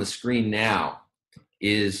up on the screen now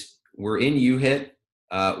is we're in uHIT.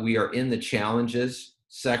 We are in the challenges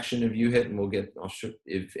section of uHIT, and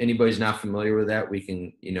if anybody's not familiar with that, we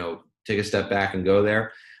can take a step back and go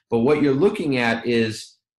there. But what you're looking at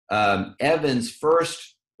is Evan's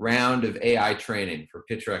first round of AI training for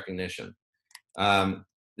pitch recognition.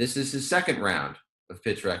 This is his second round of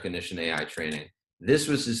pitch recognition AI training. This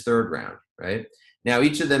was his third round, right? Now,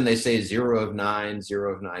 each of them, they say 0 of 9,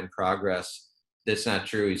 0 of 9 progress. That's not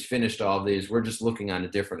true. He's finished all of these. We're just looking on a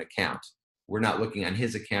different account. We're not looking on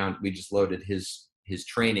his account. We just loaded his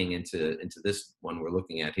training into this one we're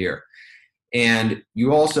looking at here. And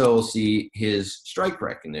you also see his strike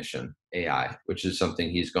recognition AI, which is something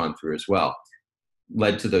he's gone through as well,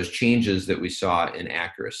 led to those changes that we saw in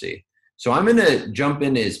accuracy. So I'm going to jump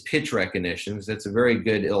into his pitch recognition, because that's a very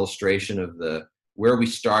good illustration of where we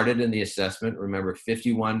started in the assessment. Remember,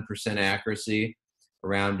 51% accuracy,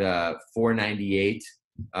 around 498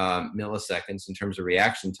 milliseconds in terms of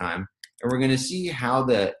reaction time. And we're going to see how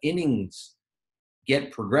the innings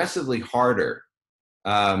get progressively harder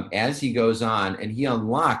as he goes on, and he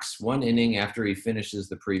unlocks one inning after he finishes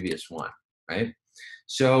the previous one, right?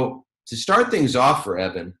 So to start things off for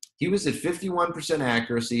Evan, he was at 51%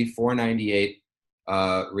 accuracy, 498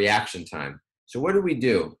 reaction time. So what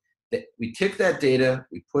do? We take that data,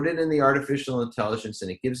 we put it in the artificial intelligence,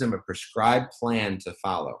 and it gives him a prescribed plan to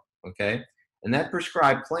follow, okay? And that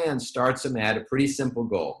prescribed plan starts him at a pretty simple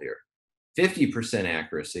goal here. 50%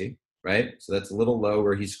 accuracy, right? So that's a little low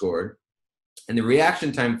where he scored. And the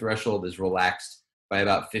reaction time threshold is relaxed by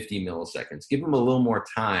about 50 milliseconds. Give him a little more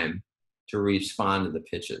time to respond to the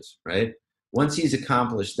pitches, right? Once he's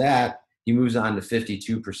accomplished that, he moves on to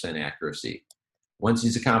 52% accuracy. Once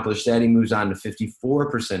he's accomplished that, he moves on to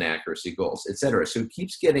 54% accuracy goals, et cetera. So it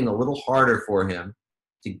keeps getting a little harder for him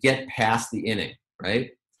to get past the inning,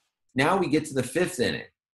 right? Now we get to the fifth inning.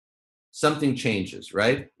 Something changes,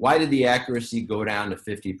 right? Why did the accuracy go down to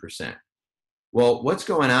 50%? Well, what's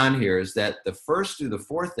going on here is that the first through the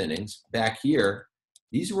fourth innings back here,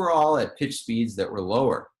 these were all at pitch speeds that were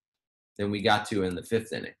lower than we got to in the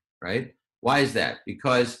fifth inning, right? Why is that?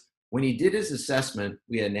 Because when he did his assessment,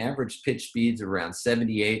 we had an average pitch speeds of around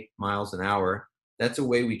 78 miles an hour. That's a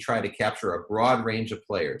way we try to capture a broad range of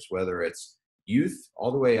players, whether it's youth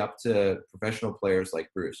all the way up to professional players like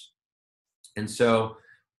Bruce. And so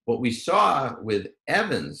what we saw with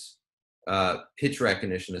Evans' pitch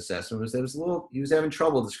recognition assessment was that he was having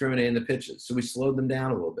trouble discriminating the pitches. So we slowed them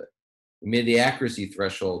down a little bit. We made the accuracy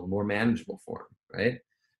threshold more manageable for him, right?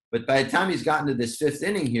 But by the time he's gotten to this fifth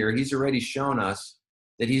inning here, he's already shown us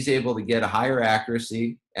that he's able to get a higher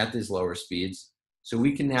accuracy at these lower speeds. So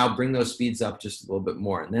we can now bring those speeds up just a little bit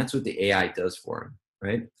more. And that's what the AI does for him,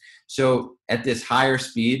 right? So at this higher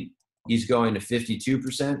speed, he's going to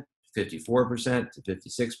 52%, 54% to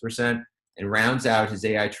 56%, and rounds out his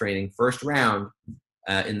AI training first round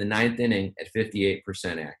in the ninth inning at 58%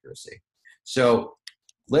 accuracy. So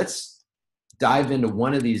let's dive into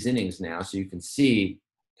one of these innings now so you can see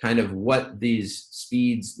kind of what these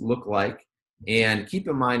speeds look like. And keep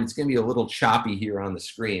in mind, it's going to be a little choppy here on the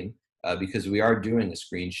screen because we are doing a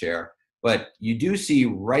screen share. But you do see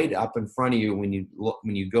right up in front of you when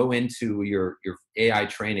you go into your AI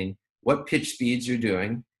training what pitch speeds you're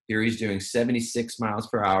doing. Here he's doing 76 miles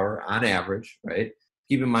per hour on average, right?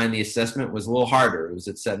 Keep in mind the assessment was a little harder. It was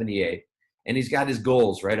at 78. And he's got his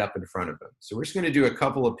goals right up in front of him. So we're just going to do a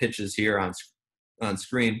couple of pitches here on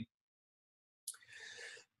screen.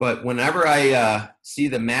 But whenever I see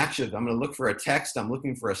the match I'm going to look for a text. I'm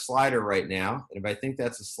looking for a slider right now. And if I think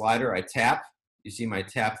that's a slider, I tap. You see my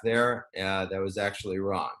tap there? That was actually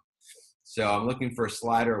wrong. So I'm looking for a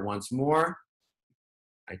slider once more.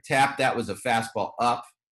 I tapped. That was a fastball up,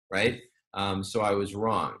 right? So I was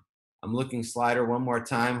wrong. I'm looking slider one more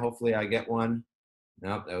time. Hopefully I get one.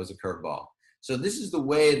 Nope, that was a curveball. So this is the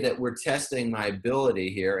way that we're testing my ability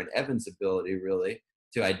here, and Evan's ability really,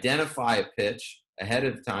 to identify a pitch ahead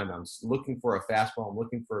of time. I'm looking for a fastball, I'm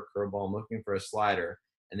looking for a curveball, I'm looking for a slider,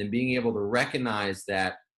 and then being able to recognize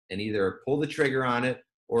that and either pull the trigger on it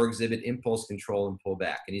or exhibit impulse control and pull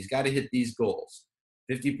back. And he's got to hit these goals: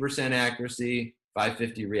 50% accuracy,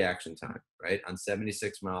 550 reaction time, right, on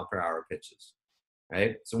 76 mile per hour pitches,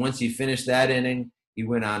 right? So once he finished that inning, he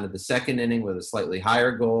went on to the second inning with a slightly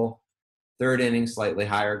higher goal, third inning, slightly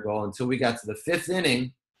higher goal, until we got to the fifth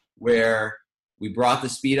inning where we brought the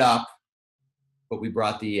speed up, but we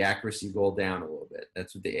brought the accuracy goal down a little bit.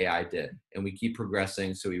 That's what the AI did. And we keep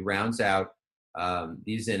progressing. So he rounds out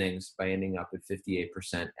these innings by ending up at 58%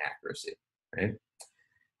 accuracy, right?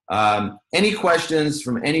 Any questions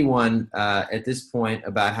from anyone at this point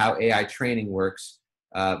about how AI training works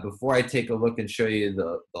before I take a look and show you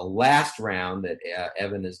the last round that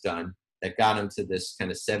Evan has done that got him to this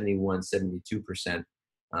kind of 71, 72%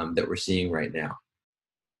 that we're seeing right now?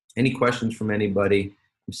 Any questions from anybody?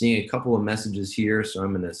 I'm seeing a couple of messages here, so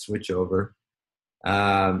I'm going to switch over.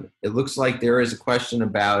 It looks like there is a question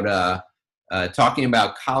about talking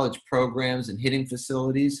about college programs and hitting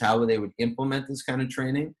facilities, how they would implement this kind of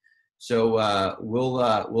training. So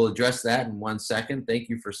we'll address that in 1 second. Thank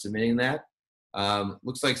you for submitting that.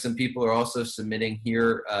 Looks like some people are also submitting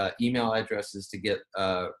here email addresses to get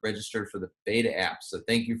registered for the beta app. So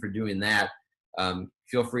thank you for doing that.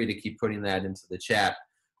 Feel free to keep putting that into the chat.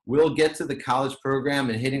 We'll get to the college program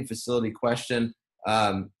and hitting facility question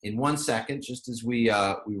in 1 second, just as we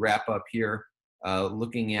wrap up here,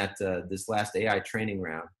 looking at this last AI training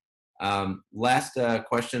round. Last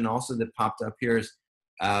question also that popped up here is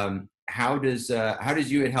how does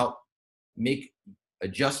uHIT help make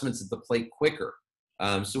adjustments at the plate quicker?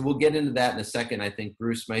 So we'll get into that in a second. I think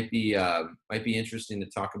Bruce might be interesting to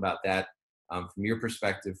talk about that from your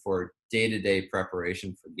perspective for day-to-day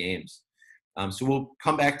preparation for games. So we'll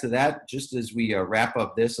come back to that just as we wrap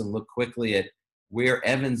up this and look quickly at where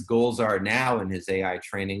Evan's goals are now in his AI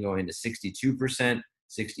training, going to 62%,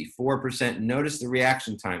 64%. Notice the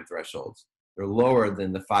reaction time thresholds. They're lower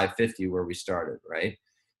than the 550 where we started, right?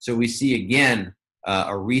 So we see, again,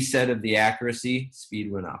 a reset of the accuracy,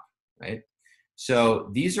 speed went up, right? So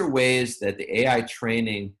these are ways that the AI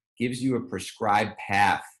training gives you a prescribed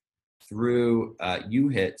path through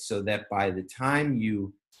uHIT so that by the time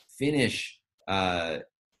you finish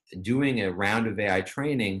doing a round of AI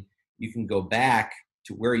training, you can go back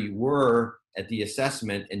to where you were at the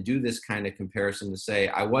assessment and do this kind of comparison to say,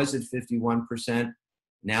 I was at 51%,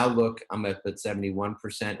 now look, I'm at 71%.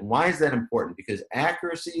 And why is that important? Because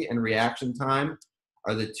accuracy and reaction time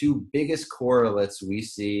are the two biggest correlates we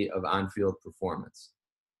see of on-field performance.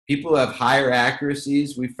 People have higher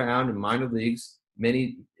accuracies, we found in minor leagues.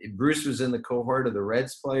 Bruce was in the cohort of the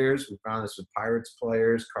Reds players. We found this with Pirates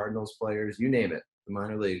players, Cardinals players, you name it, the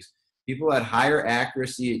minor leagues. People had higher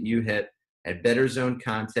accuracy at uHIT, had better zone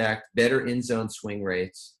contact, better in-zone swing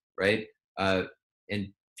rates, right? And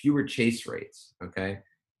fewer chase rates, okay?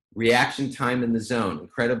 Reaction time in the zone,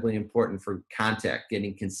 incredibly important for contact,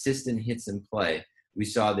 getting consistent hits in play. We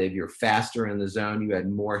saw that if you're faster in the zone, you had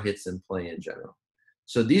more hits in play in general.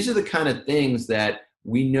 So these are the kind of things that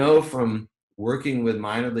we know from working with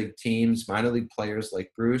minor league teams, minor league players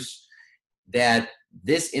like Bruce, that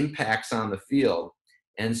this impacts on the field.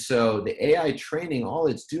 And so the AI training, all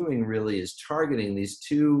it's doing really is targeting these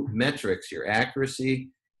two metrics, your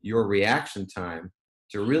accuracy, your reaction time,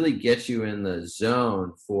 to really get you in the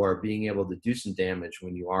zone for being able to do some damage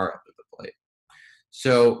when you are up at the plate.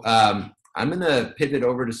 So I'm going to pivot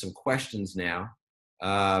over to some questions now.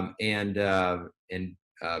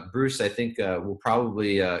 Bruce, I think we'll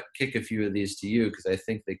probably kick a few of these to you because I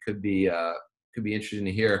think they could be interesting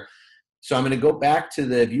to hear. So I'm going to go back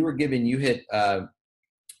to if you were given uHIT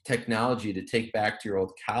technology to take back to your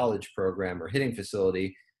old college program or hitting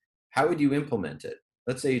facility, how would you implement it?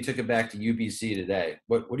 Let's say you took it back to UBC today.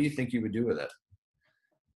 What do you think you would do with it?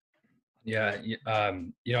 Yeah,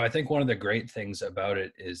 I think one of the great things about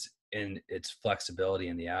it is in its flexibility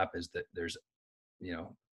in the app is that there's,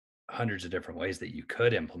 hundreds of different ways that you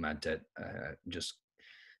could implement it. Just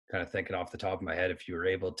kind of thinking off the top of my head, if you were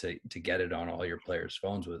able to get it on all your players'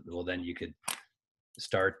 phones, well, then you could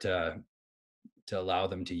start to allow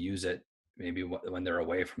them to use it maybe when they're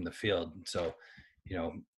away from the field. So,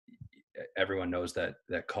 everyone knows that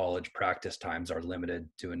college practice times are limited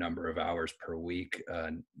to a number of hours per week,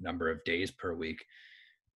 number of days per week.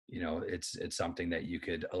 It's something that you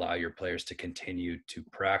could allow your players to continue to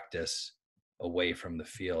practice away from the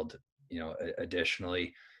field.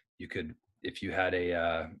 Additionally, you could, if you had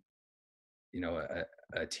a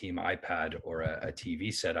team iPad or a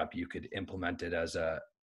TV setup, you could implement it as a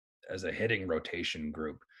hitting rotation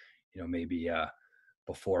group. Maybe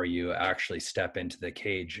before you actually step into the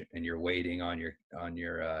cage and you're waiting on your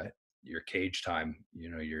cage time,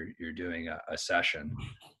 you're doing a session.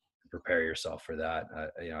 Prepare yourself for that.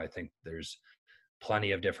 I think there's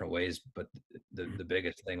plenty of different ways, but the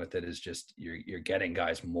biggest thing with it is just you're getting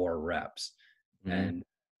guys more reps, and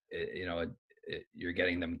you're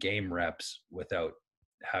getting them game reps without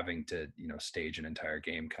having to stage an entire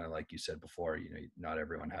game. Kind of like you said before, not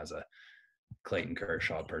everyone has a Clayton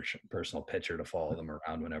Kershaw personal pitcher to follow them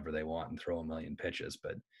around whenever they want and throw a million pitches,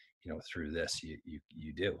 but through this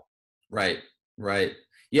you do. Right.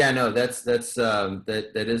 Yeah, no, that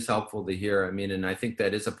is helpful to hear. I mean, and I think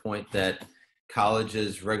that is a point that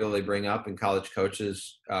colleges regularly bring up and college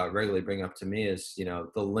coaches regularly bring up to me is, the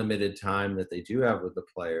limited time that they do have with the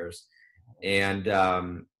players, and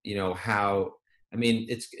how, I mean,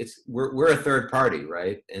 we're a third party,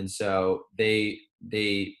 right? And so the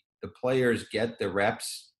players get the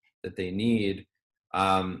reps that they need,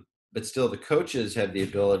 but still the coaches have the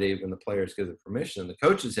ability, when the players give the permission, the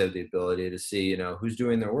coaches have the ability to see, who's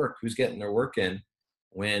doing their work, who's getting their work in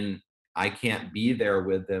when I can't be there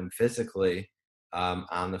with them physically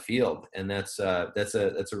on the field. And that's a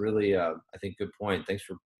really, I think, good point. Thanks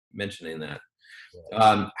for mentioning that.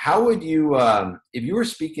 How would you, if you were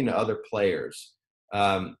speaking to other players,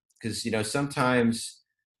 because,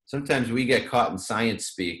 sometimes we get caught in science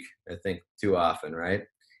speak, I think, too often, right?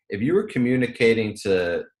 if you were communicating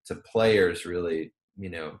to players, really,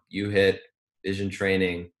 uHIT, vision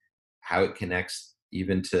training, how it connects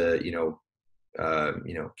even to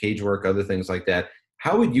cage work, other things like that.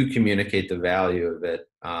 How would you communicate the value of it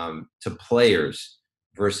to players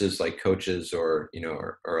versus like coaches or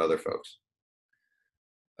or other folks?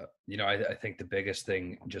 I think the biggest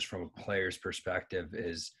thing just from a player's perspective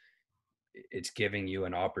is it's giving you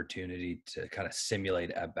an opportunity to kind of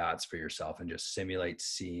simulate at bats for yourself and just simulate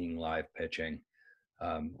seeing live pitching.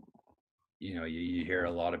 Um, you hear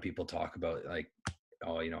a lot of people talk about like,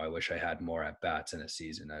 oh, I wish I had more at bats in a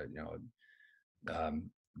season.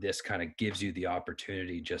 This kind of gives you the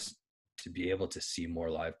opportunity just to be able to see more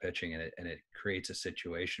live pitching, and it creates a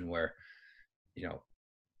situation where, you know,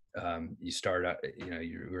 you start out,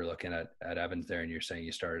 you were looking at Evans there, and you're saying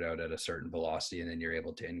you started out at a certain velocity, and then you're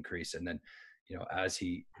able to increase, and then, as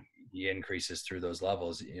he increases through those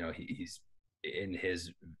levels, he's in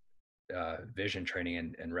his vision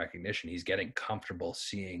training and recognition, he's getting comfortable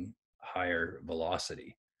seeing higher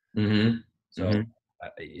velocity. Mm-hmm. So, Mm-hmm.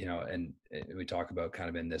 and we talk about kind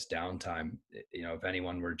of in this downtime, if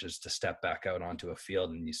anyone were just to step back out onto a field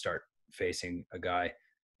and you start facing a guy,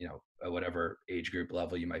 at whatever age group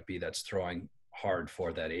level you might be, that's throwing hard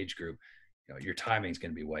for that age group, your timing is going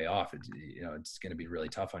to be way off. It's going to be really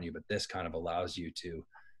tough on you, but this kind of allows you to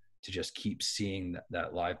just keep seeing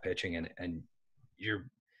that live pitching, and you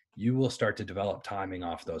will start to develop timing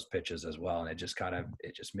off those pitches as well. And it just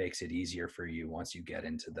makes it easier for you once you get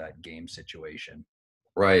into that game situation.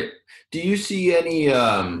 Right. Do you see any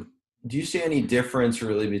difference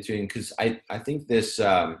really between, because I think this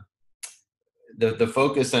the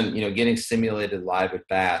focus on getting simulated live at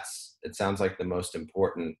bats, it sounds like the most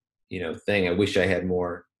important thing. I wish I had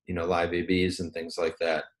more live ABs and things like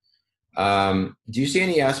that. Do you see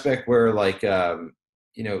any aspect where like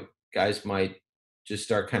guys might just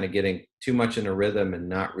start kind of getting too much in a rhythm and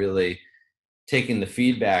not really taking the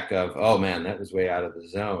feedback of, oh man, that was way out of the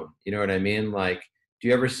zone? You know what I mean? Like, do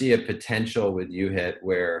you ever see a potential with uHIT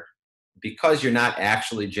where, because you're not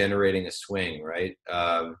actually generating a swing, right,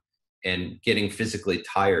 and getting physically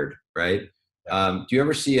tired, right? Do you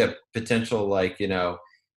ever see a potential like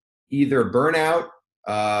either burnout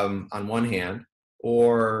on one hand,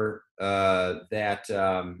 or that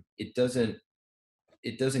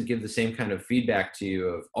it doesn't give the same kind of feedback to you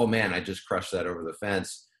of, oh man, I just crushed that over the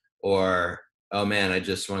fence, or oh man, I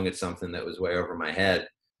just swung at something that was way over my head,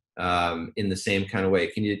 in the same kind of way?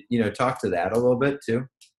 Can you talk to that a little bit too?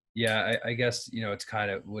 Yeah, I guess, it's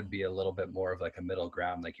kind of would be a little bit more of like a middle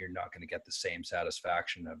ground. Like, you're not going to get the same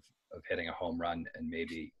satisfaction of hitting a home run, and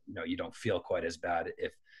maybe, you don't feel quite as bad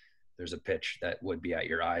if there's a pitch that would be at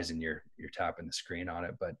your eyes and you're tapping the screen on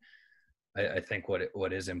it. But I think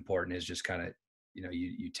what is important is just kind of,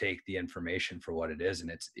 you take the information for what it is,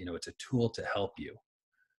 and it's a tool to help you,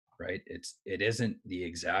 right? It isn't the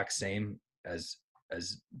exact same as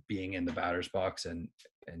being in the batter's box and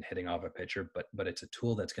hitting off a pitcher, but it's a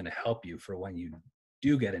tool that's going to help you for when you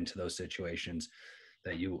do get into those situations,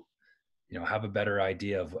 that you have a better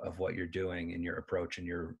idea of what you're doing in your approach and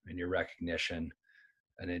your recognition.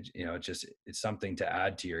 And it's something to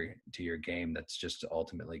add to your game that's just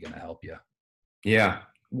ultimately going to help you. Yeah.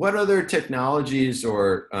 What other technologies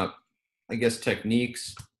or I guess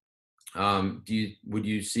techniques would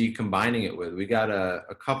you see combining it with? We got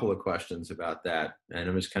a couple of questions about that, and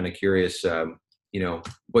I'm just kind of curious,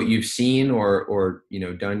 what you've seen or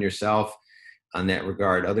done yourself on that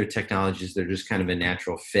regard. Other technologies that are just kind of a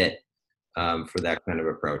natural fit for that kind of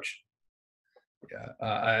approach. Yeah,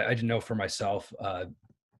 I didn't know for myself.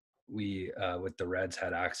 We with the Reds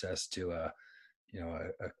had access to a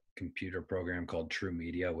computer program called True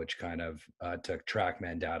Media, which kind of took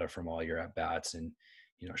TrackMan data from all your at bats and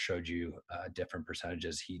showed you different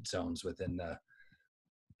percentages, heat zones within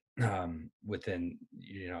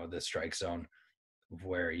the strike zone,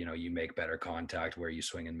 where you make better contact, where you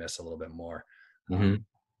swing and miss a little bit more. Mm-hmm.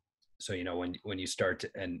 So when you start to,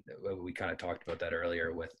 and we kind of talked about that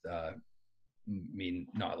earlier with me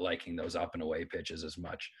not liking those up and away pitches as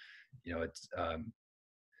much. It's I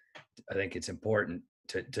think it's important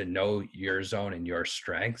to know your zone and your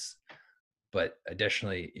strengths, but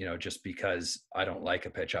additionally, just because I don't like a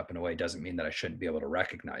pitch up and away doesn't mean that I shouldn't be able to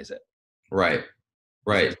recognize it. Right.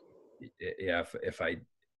 Right. Because yeah, if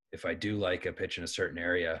I do like a pitch in a certain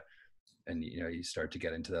area, and you start to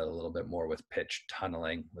get into that a little bit more with pitch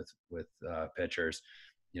tunneling with pitchers,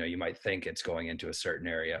 you might think it's going into a certain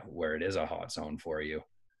area where it is a hot zone for you,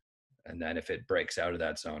 and then if it breaks out of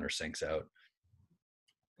that zone or sinks out,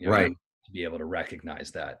 you Right. need to be able to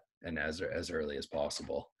recognize that, and as early as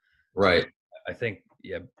possible. So Right. I think,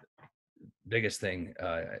 yeah, biggest thing,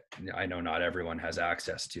 I know not everyone has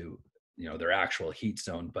access to, their actual heat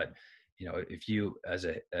zone, but if you as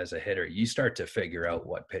a hitter, you start to figure out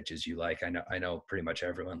what pitches you like. I know pretty much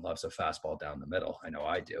everyone loves a fastball down the middle. I know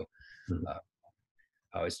I do. Mhm. Uh,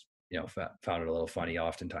 I always, found it a little funny.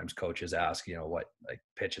 Oftentimes coaches ask, what like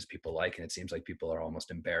pitches people like. And it seems like people are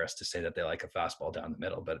almost embarrassed to say that they like a fastball down the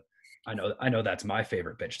middle, but I know that's my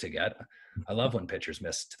favorite pitch to get. I love when pitchers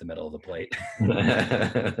miss to the middle of the plate,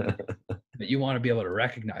 but you want to be able to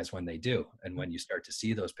recognize when they do. And when you start to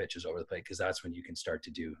see those pitches over the plate, because that's when you can start to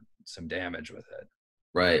do some damage with it.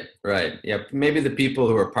 Right, right. Yeah, maybe the people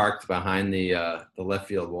who are parked behind the left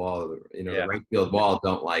field wall, the Yeah. right field wall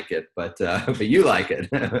don't like it, but but you like it.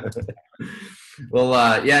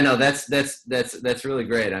 Well, yeah, no, that's really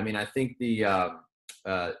great. I mean, I think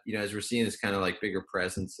as we're seeing this kind of like bigger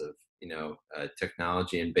presence of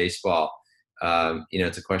technology in baseball,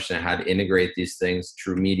 it's a question of how to integrate these things.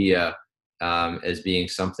 True media as being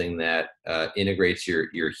something that integrates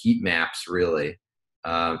your heat maps really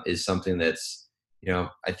is something that's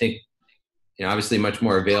I think, obviously much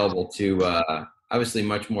more available to, a,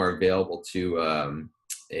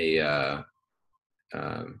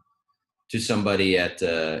 to somebody at,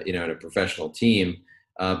 in a professional team.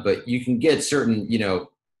 But you can get certain,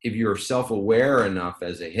 if you're self-aware enough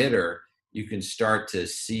as a hitter, you can start to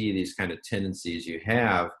see these kind of tendencies you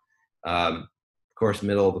have. Of course,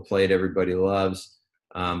 middle of the plate, everybody loves.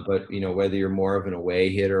 But, whether you're more of an away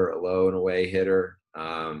hitter, a low and away hitter,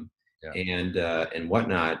 Yeah. and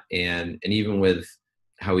whatnot, and even with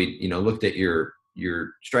how we looked at your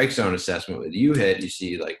strike zone assessment with uHIT, you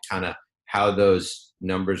see like kind of how those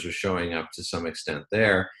numbers are showing up to some extent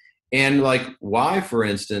there, and like why, for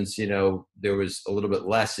instance, there was a little bit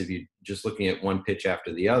less if you just looking at one pitch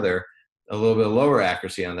after the other, a little bit lower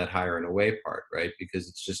accuracy on that higher and away part, right? Because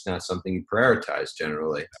it's just not something you prioritize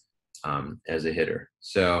generally as a hitter.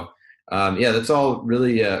 So yeah, that's all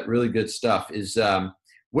really really good stuff.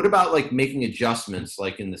 What about like making adjustments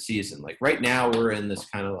like in the season? Like right now we're in this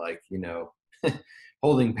kind of like,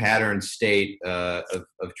 holding pattern state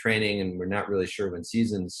of training, and we're not really sure when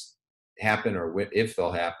seasons happen or if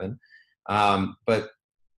they'll happen. But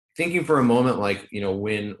thinking for a moment, like,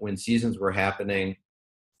 when seasons were happening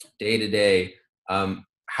day to day,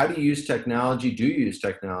 how do you use technology? Do you use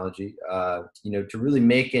technology, to really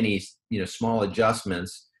make any, small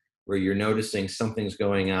adjustments where you're noticing something's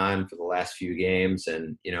going on for the last few games,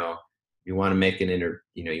 and you want to make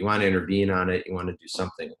you want to intervene on it, you want to do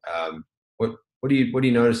something. What do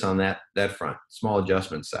you notice on that front, small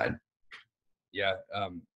adjustment side? Yeah.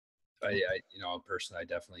 Personally, I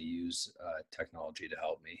definitely use technology to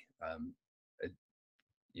help me. It,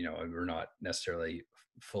 we're not necessarily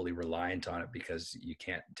fully reliant on it because you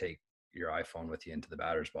can't take your iPhone with you into the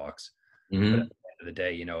batter's box. But at Hmm. the end of the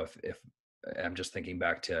day, if I'm just thinking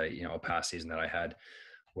back to, a past season that I had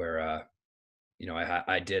where,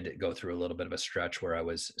 I did go through a little bit of a stretch where I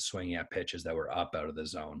was swinging at pitches that were up out of the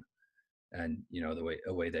zone. And,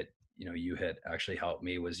 a way that, uHIT actually helped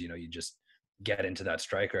me was, you just get into that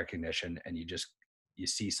strike recognition and you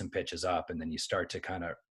see some pitches up, and then you start to kind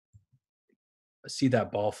of see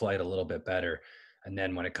that ball flight a little bit better. And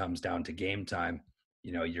then when it comes down to game time,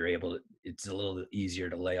 you're able to, it's a little easier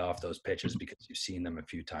to lay off those pitches because you've seen them a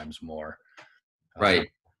few times more. Um, Right.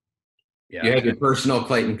 You yeah. have your personal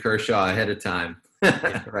Clayton Kershaw ahead of time.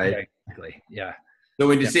 Yeah, Right. yeah, exactly. Yeah. So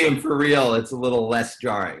when you Yeah. see him for real, it's a little less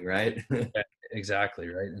jarring, right? Yeah, exactly.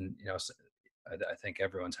 Right. And, I think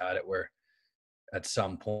everyone's had it where at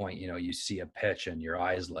some point, you see a pitch and your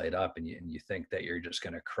eyes light up, and you think that you're just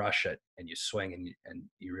going to crush it, and you swing, and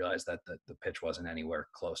you realize that the pitch wasn't anywhere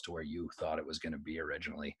close to where you thought it was going to be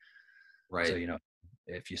originally. So, Right.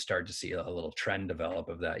 if you start to see a little trend develop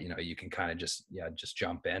of that, you can kind of just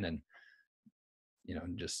jump in and,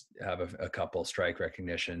 just have a couple strike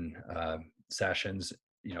recognition sessions,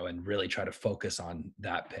 and really try to focus on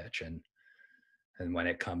that pitch. And when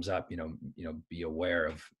it comes up, be aware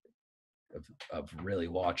of really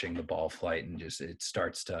watching the ball flight, and just it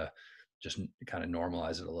starts to just kind of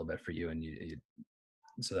normalize it a little bit for you, and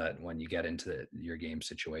so that when you get into your game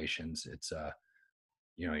situations, it's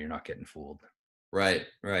you're not getting fooled. Right.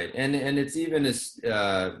 Right. And it's even as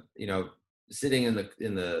sitting in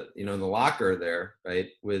the locker there, right,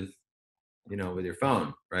 with your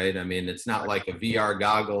phone, right? I mean, it's not like a VR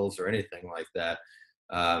goggles or anything like that.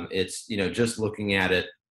 It's just looking at it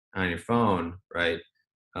on your phone, right,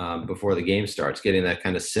 before the game starts, getting that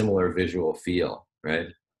kind of similar visual feel, right?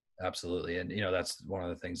 Absolutely. And that's one of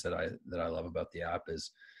the things that I love about the app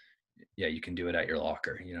is, yeah, you can do it at your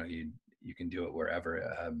locker. You can do it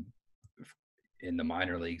wherever. in the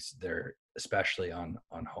minor leagues, there, especially on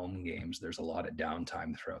home games, there's a lot of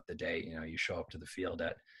downtime throughout the day. You show up to the field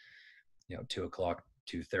at 2:00,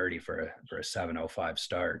 2:30 for a 7:05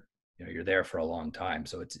 start. You're there for a long time,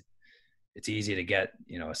 so it's easy to get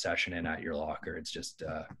a session in at your locker. It's just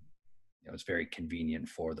it's very convenient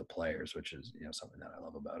for the players, which is something that I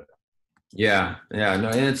love about it. Yeah, no,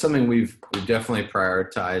 and it's something we've definitely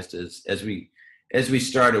prioritized as we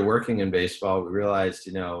started working in baseball. We realized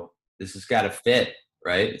this has got to fit,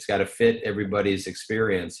 right? It's got to fit everybody's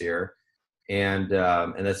experience here, and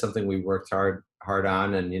that's something we worked hard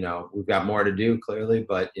on, and we've got more to do clearly,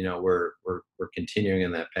 but we're continuing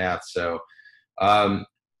in that path. So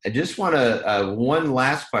I just want to one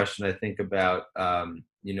last question I think about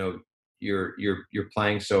your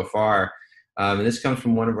playing so far. And this comes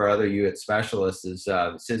from one of our other uHIT specialists.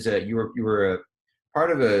 Says that you were a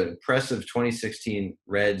part of an impressive 2016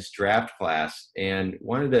 Reds draft class, and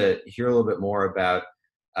wanted to hear a little bit more about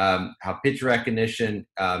how pitch recognition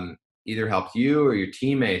either helped you or your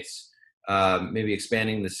teammates. Maybe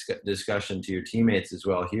expanding this discussion to your teammates as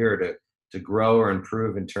well here to grow or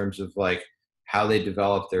improve in terms of like how they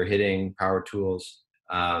developed their hitting power tools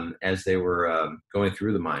as they were going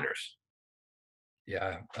through the minors.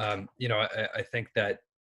 Yeah. I think that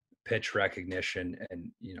pitch recognition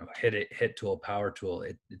and, hit tool, power tool,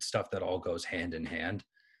 it's stuff that all goes hand in hand.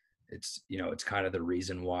 It's kind of the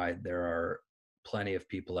reason why there are plenty of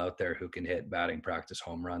people out there who can hit batting practice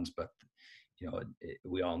home runs, but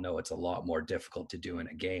we all know it's a lot more difficult to do in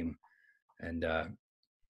a game. And,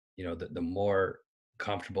 the more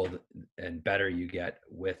comfortable and better you get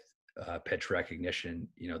with pitch recognition,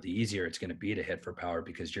 the easier it's going to be to hit for power,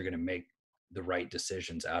 because you're going to make the right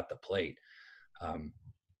decisions at the plate.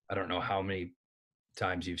 I don't know how many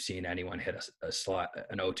times you've seen anyone hit an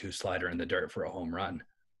 0-2 slider in the dirt for a home run.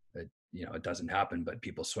 It doesn't happen, but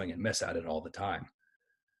people swing and miss at it all the time.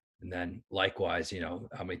 And then likewise,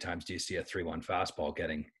 how many times do you see a 3-1 fastball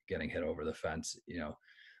getting hit over the fence?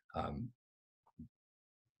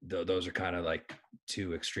 Those are kind of like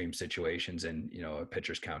two extreme situations, and a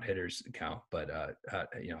pitcher's count, hitter's count. But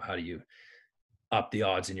how do you up the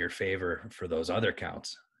odds in your favor for those other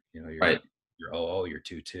counts? You're Right. Your 0-0, your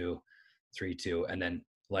 2-2, 3-2, and then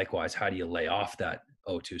likewise, how do you lay off that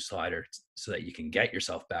 0-2 slider so that you can get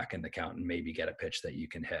yourself back in the count and maybe get a pitch that you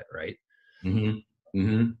can hit, right? Mm-hmm.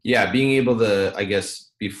 Mm-hmm. Yeah, being able to, I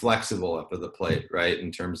guess, be flexible up at the plate, right,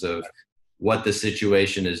 in terms of what the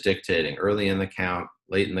situation is dictating, early in the count,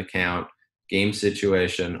 late in the count, game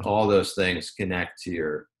situation, all those things connect to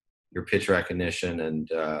your pitch recognition and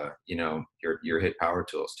your hit power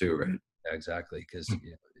tools too, right? Exactly, because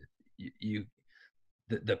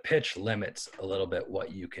the pitch limits a little bit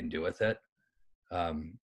what you can do with it.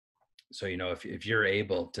 So if you're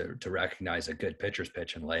able to recognize a good pitcher's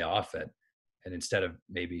pitch and lay off it, and instead of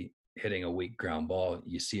maybe hitting a weak ground ball,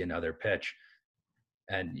 you see another pitch.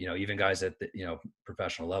 And even guys at the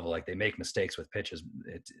professional level, like, they make mistakes with pitches.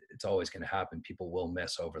 It's always going to happen. People will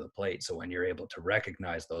miss over the plate. So when you're able to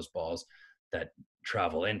recognize those balls that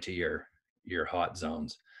travel into your hot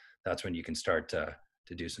zones, that's when you can start to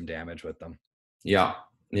do some damage with them. Yeah.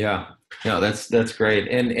 No, that's great.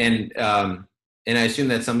 And I assume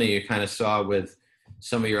that's something you kind of saw with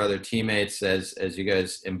some of your other teammates as you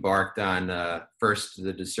guys embarked on first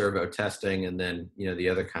the DeServo testing, and then the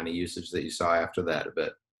other kind of usage that you saw after that a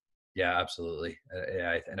bit. Yeah, absolutely.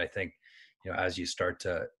 And I think as you start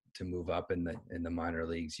to move up in the minor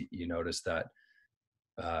leagues, you notice that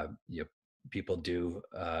people do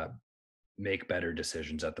make better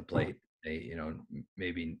decisions at the plate. They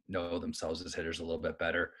maybe know themselves as hitters a little bit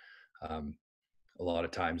better. A lot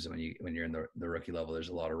of times when you're in the rookie level, there's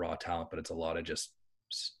a lot of raw talent, but it's a lot of just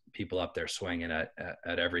people up there swinging at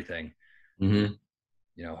everything. Mm-hmm.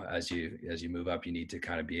 As you move up, you need to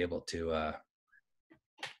kind of be able to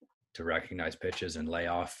recognize pitches and lay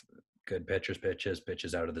off good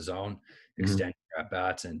pitches out of the zone, extend your at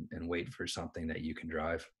bats, and wait for something that you can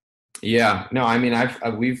drive. Yeah, no, I mean,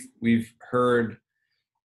 we've heard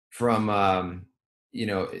from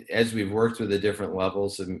as we've worked with the different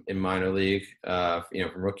levels in minor league, from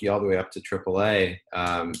rookie all the way up to AAA,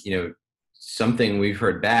 something we've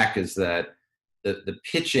heard back is that the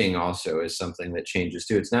pitching also is something that changes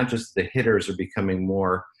too. It's not just the hitters are becoming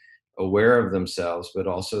more aware of themselves, but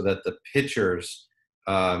also that the pitchers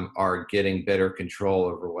are getting better control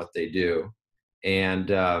over what they do. And,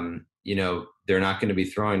 they're not going to be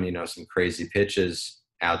throwing, some crazy pitches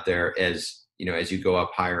out there as you go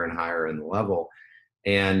up higher and higher in the level.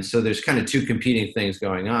 And so there's kind of two competing things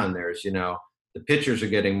going on. There's, the pitchers are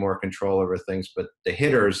getting more control over things, but the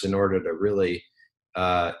hitters, in order to really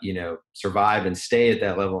survive and stay at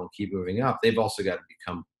that level and keep moving up, they've also got to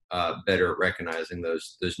become better at recognizing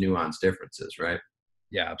those nuanced differences, right?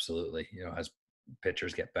 Yeah, absolutely. As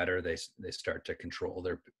pitchers get better, they start to control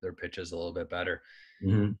their pitches a little bit better.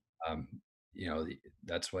 Mm-hmm. Um,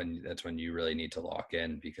 that's when you really need to lock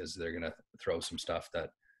in, because they're gonna throw some stuff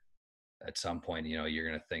that at some point, you're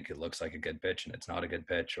gonna think it looks like a good pitch and it's not a good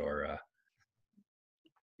pitch, or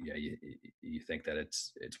you think that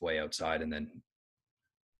it's way outside and then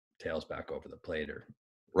tails back over the plate, or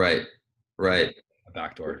Right. a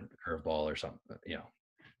backdoor curveball or something.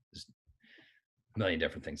 There's a million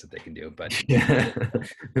different things that they can do, but yeah,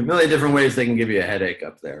 a million different ways they can give you a headache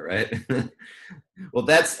up there, right? Well,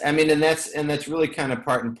 and that's really kind of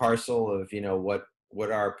part and parcel of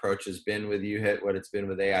what our approach has been with uHIT, what it's been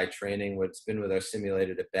with AI training, what it's been with our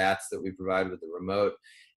simulated at bats that we provide with the remote,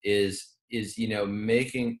 is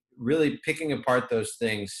picking apart those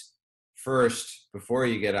things first before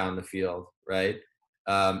you get on the field, right?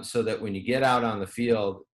 So that when you get out on the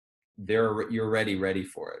field, you're ready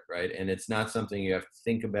for it, right? And it's not something you have to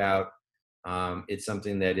think about. It's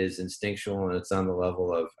something that is instinctual, and it's on the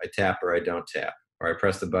level of I tap or I don't tap, or I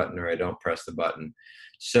press the button or I don't press the button.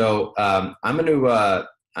 So I'm going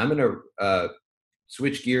to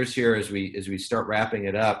switch gears here as we start wrapping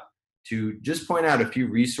it up, to just point out a few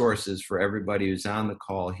resources for everybody who's on the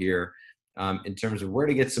call here, in terms of where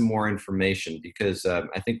to get some more information, because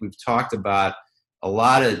I think we've talked about a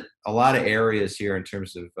lot of areas here in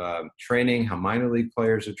terms of training, how minor league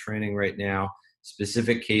players are training right now,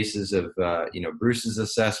 specific cases of Bruce's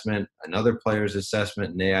assessment, another player's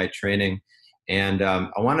assessment, and AI training. And I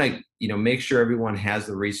want to make sure everyone has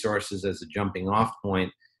the resources as a jumping off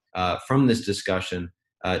point from this discussion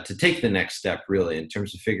to take the next step, really, in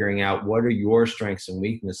terms of figuring out what are your strengths and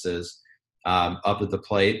weaknesses up at the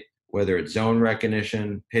plate, whether it's zone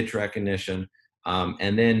recognition, pitch recognition,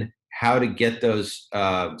 and then how to get those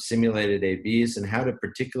simulated ABs, and how to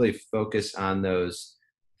particularly focus on those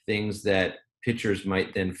things that pitchers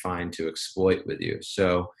might then find to exploit with you.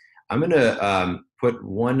 So I'm going to put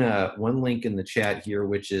one link in the chat here,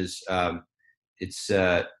 which is it's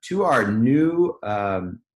to our new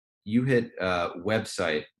uHIT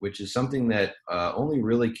website, which is something that only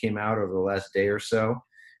really came out over the last day or so.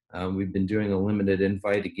 We've been doing a limited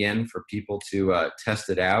invite again for people to test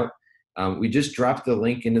it out. We just dropped the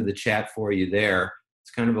link into the chat for you there.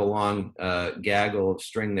 It's kind of a long gaggle of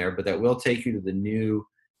string there, but that will take you to the new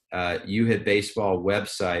uHIT baseball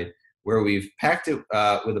website, where we've packed it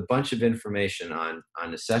with a bunch of information on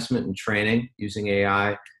assessment and training using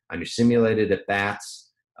AI, on your simulated at bats,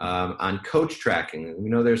 on coach tracking. We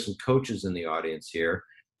know there's some coaches in the audience here.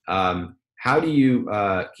 How do you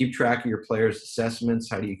keep track of your players' assessments?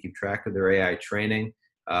 How do you keep track of their AI training?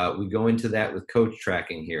 We go into that with coach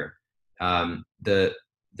tracking here. The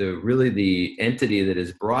entity that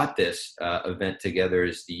has brought this event together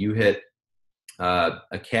is the uHIT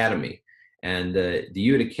Academy, and the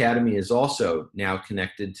uHIT Academy is also now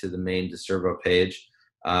connected to the main DeServo page,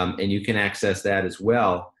 and you can access that as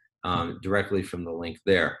well directly from the link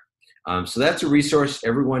there. So that's a resource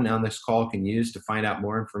everyone on this call can use to find out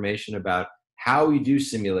more information about how you do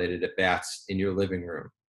simulated at bats in your living room.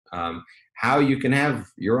 How you can have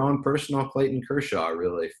your own personal Clayton Kershaw,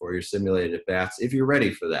 really, for your simulated at bats if you're ready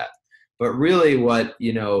for that. But really, what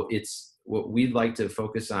we'd like to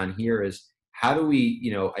focus on here is how do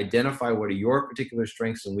we identify what are your particular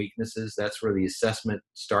strengths and weaknesses. That's where the assessment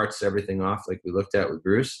starts everything off, like we looked at with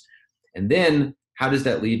Bruce. And then how does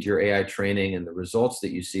that lead to your AI training and the results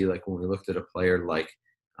that you see, like when we looked at a player like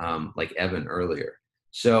Evan earlier.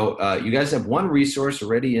 So you guys have one resource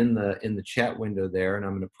already in the chat window there, and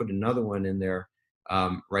I'm going to put another one in there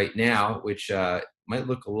right now, which might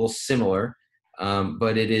look a little similar,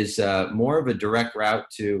 but it is more of a direct route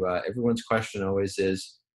to everyone's question always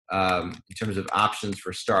is in terms of options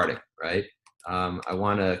for starting, right? I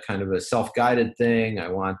want a kind of a self-guided thing. I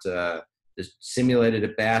want this simulated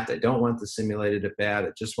at bat. I don't want the simulated at bat. I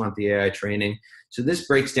just want the AI training. So this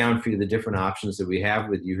breaks down for you the different options that we have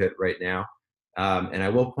with uHIT right now. And I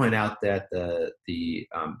will point out that the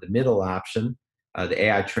middle option, the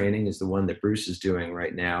AI training, is the one that Bruce is doing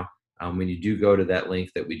right now when you do go to that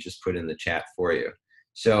link that we just put in the chat for you.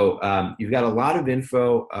 So you've got a lot of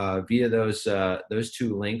info via those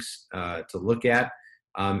two links to look at.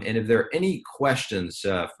 And if there are any questions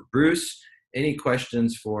for Bruce, any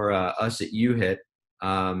questions for us at uHIT,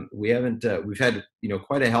 we've had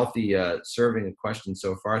quite a healthy serving of questions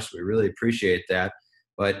so far, so we really appreciate that.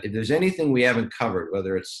 But if there's anything we haven't covered,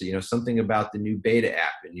 whether it's something about the new beta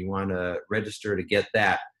app and you want to register to get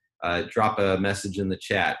that, drop a message in the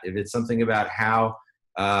chat. If it's something about how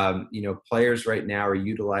players right now are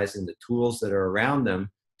utilizing the tools that are around them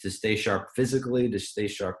to stay sharp physically, to stay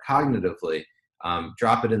sharp cognitively.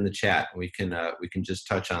 Drop it in the chat, and we can just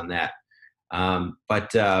touch on that.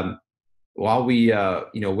 While we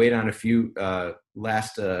wait on a few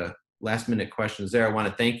last minute questions there, I want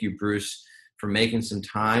to thank you, Bruce, for making some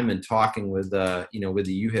time and talking with the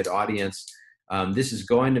uHIT audience. This is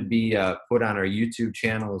going to be put on our YouTube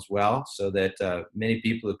channel as well, so that many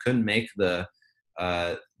people who couldn't make the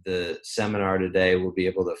seminar today will be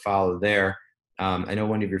able to follow there. I know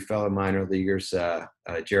one of your fellow minor leaguers,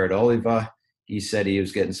 Jared Oliva, he said he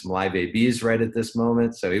was getting some live ABs right at this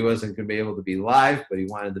moment, so he wasn't going to be able to be live, but he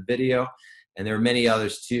wanted the video. And there are many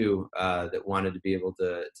others too that wanted to be able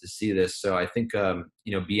to see this. So I think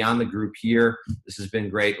beyond the group here, this has been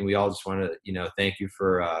great, and we all just want to thank you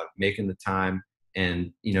for making the time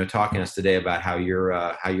and talking to us today about how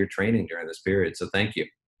you're training during this period. So thank you.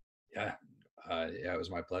 Yeah, it was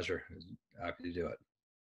my pleasure. I was happy to do it.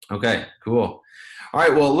 Okay, cool. All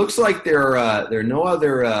right. Well, it looks like there are no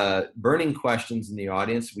other burning questions in the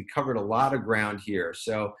audience. We covered a lot of ground here,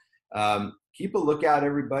 so keep a lookout,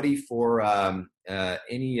 everybody, for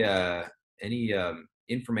any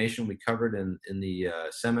information we covered in the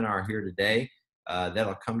seminar here today.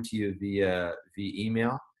 That'll come to you via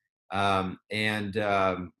email, and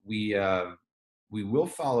we will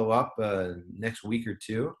follow up next week or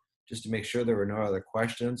two just to make sure there were no other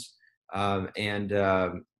questions.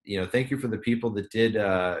 Thank you for the people that did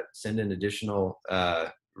send in additional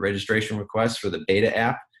registration requests for the beta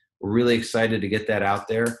app. We're really excited to get that out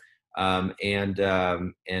there. And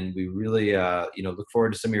we really, look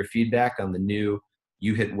forward to some of your feedback on the new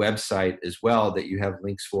uHIT website as well, that you have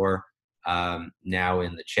links for now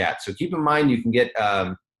in the chat. So keep in mind, you can get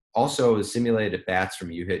also simulated bats from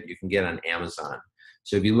uHIT. You can get on Amazon.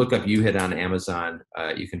 So if you look up uHIT on Amazon,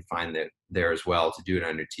 you can find it there as well to do it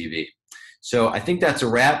on your TV. So I think that's a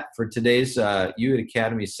wrap for today's uHIT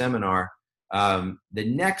Academy seminar. The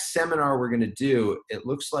next seminar we're going to do, it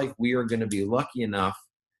looks like we are going to be lucky enough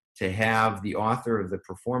to have the author of the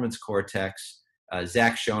Performance Cortex,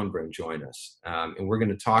 Zach Schoenbrunn, join us. And we're going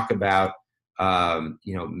to talk about,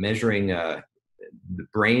 measuring the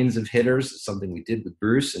brains of hitters. It's something we did with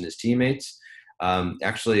Bruce and his teammates.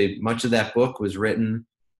 Actually, much of that book was written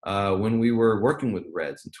when we were working with the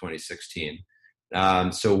Reds in 2016.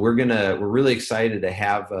 So we're really excited to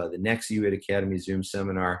have the next uHIT Academy Zoom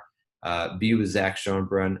seminar be with Zach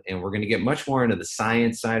Schoenbrunn, and we're going to get much more into the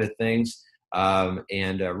science side of things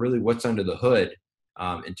and really what's under the hood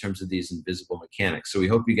in terms of these invisible mechanics. So we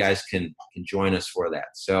hope you guys can join us for that.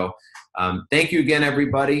 So thank you again,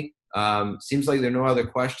 everybody. Seems like there are no other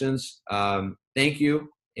questions. Thank you,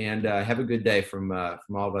 and have a good day from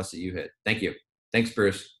all of us at uHIT. Thank you. Thanks,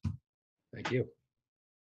 Bruce. Thank you.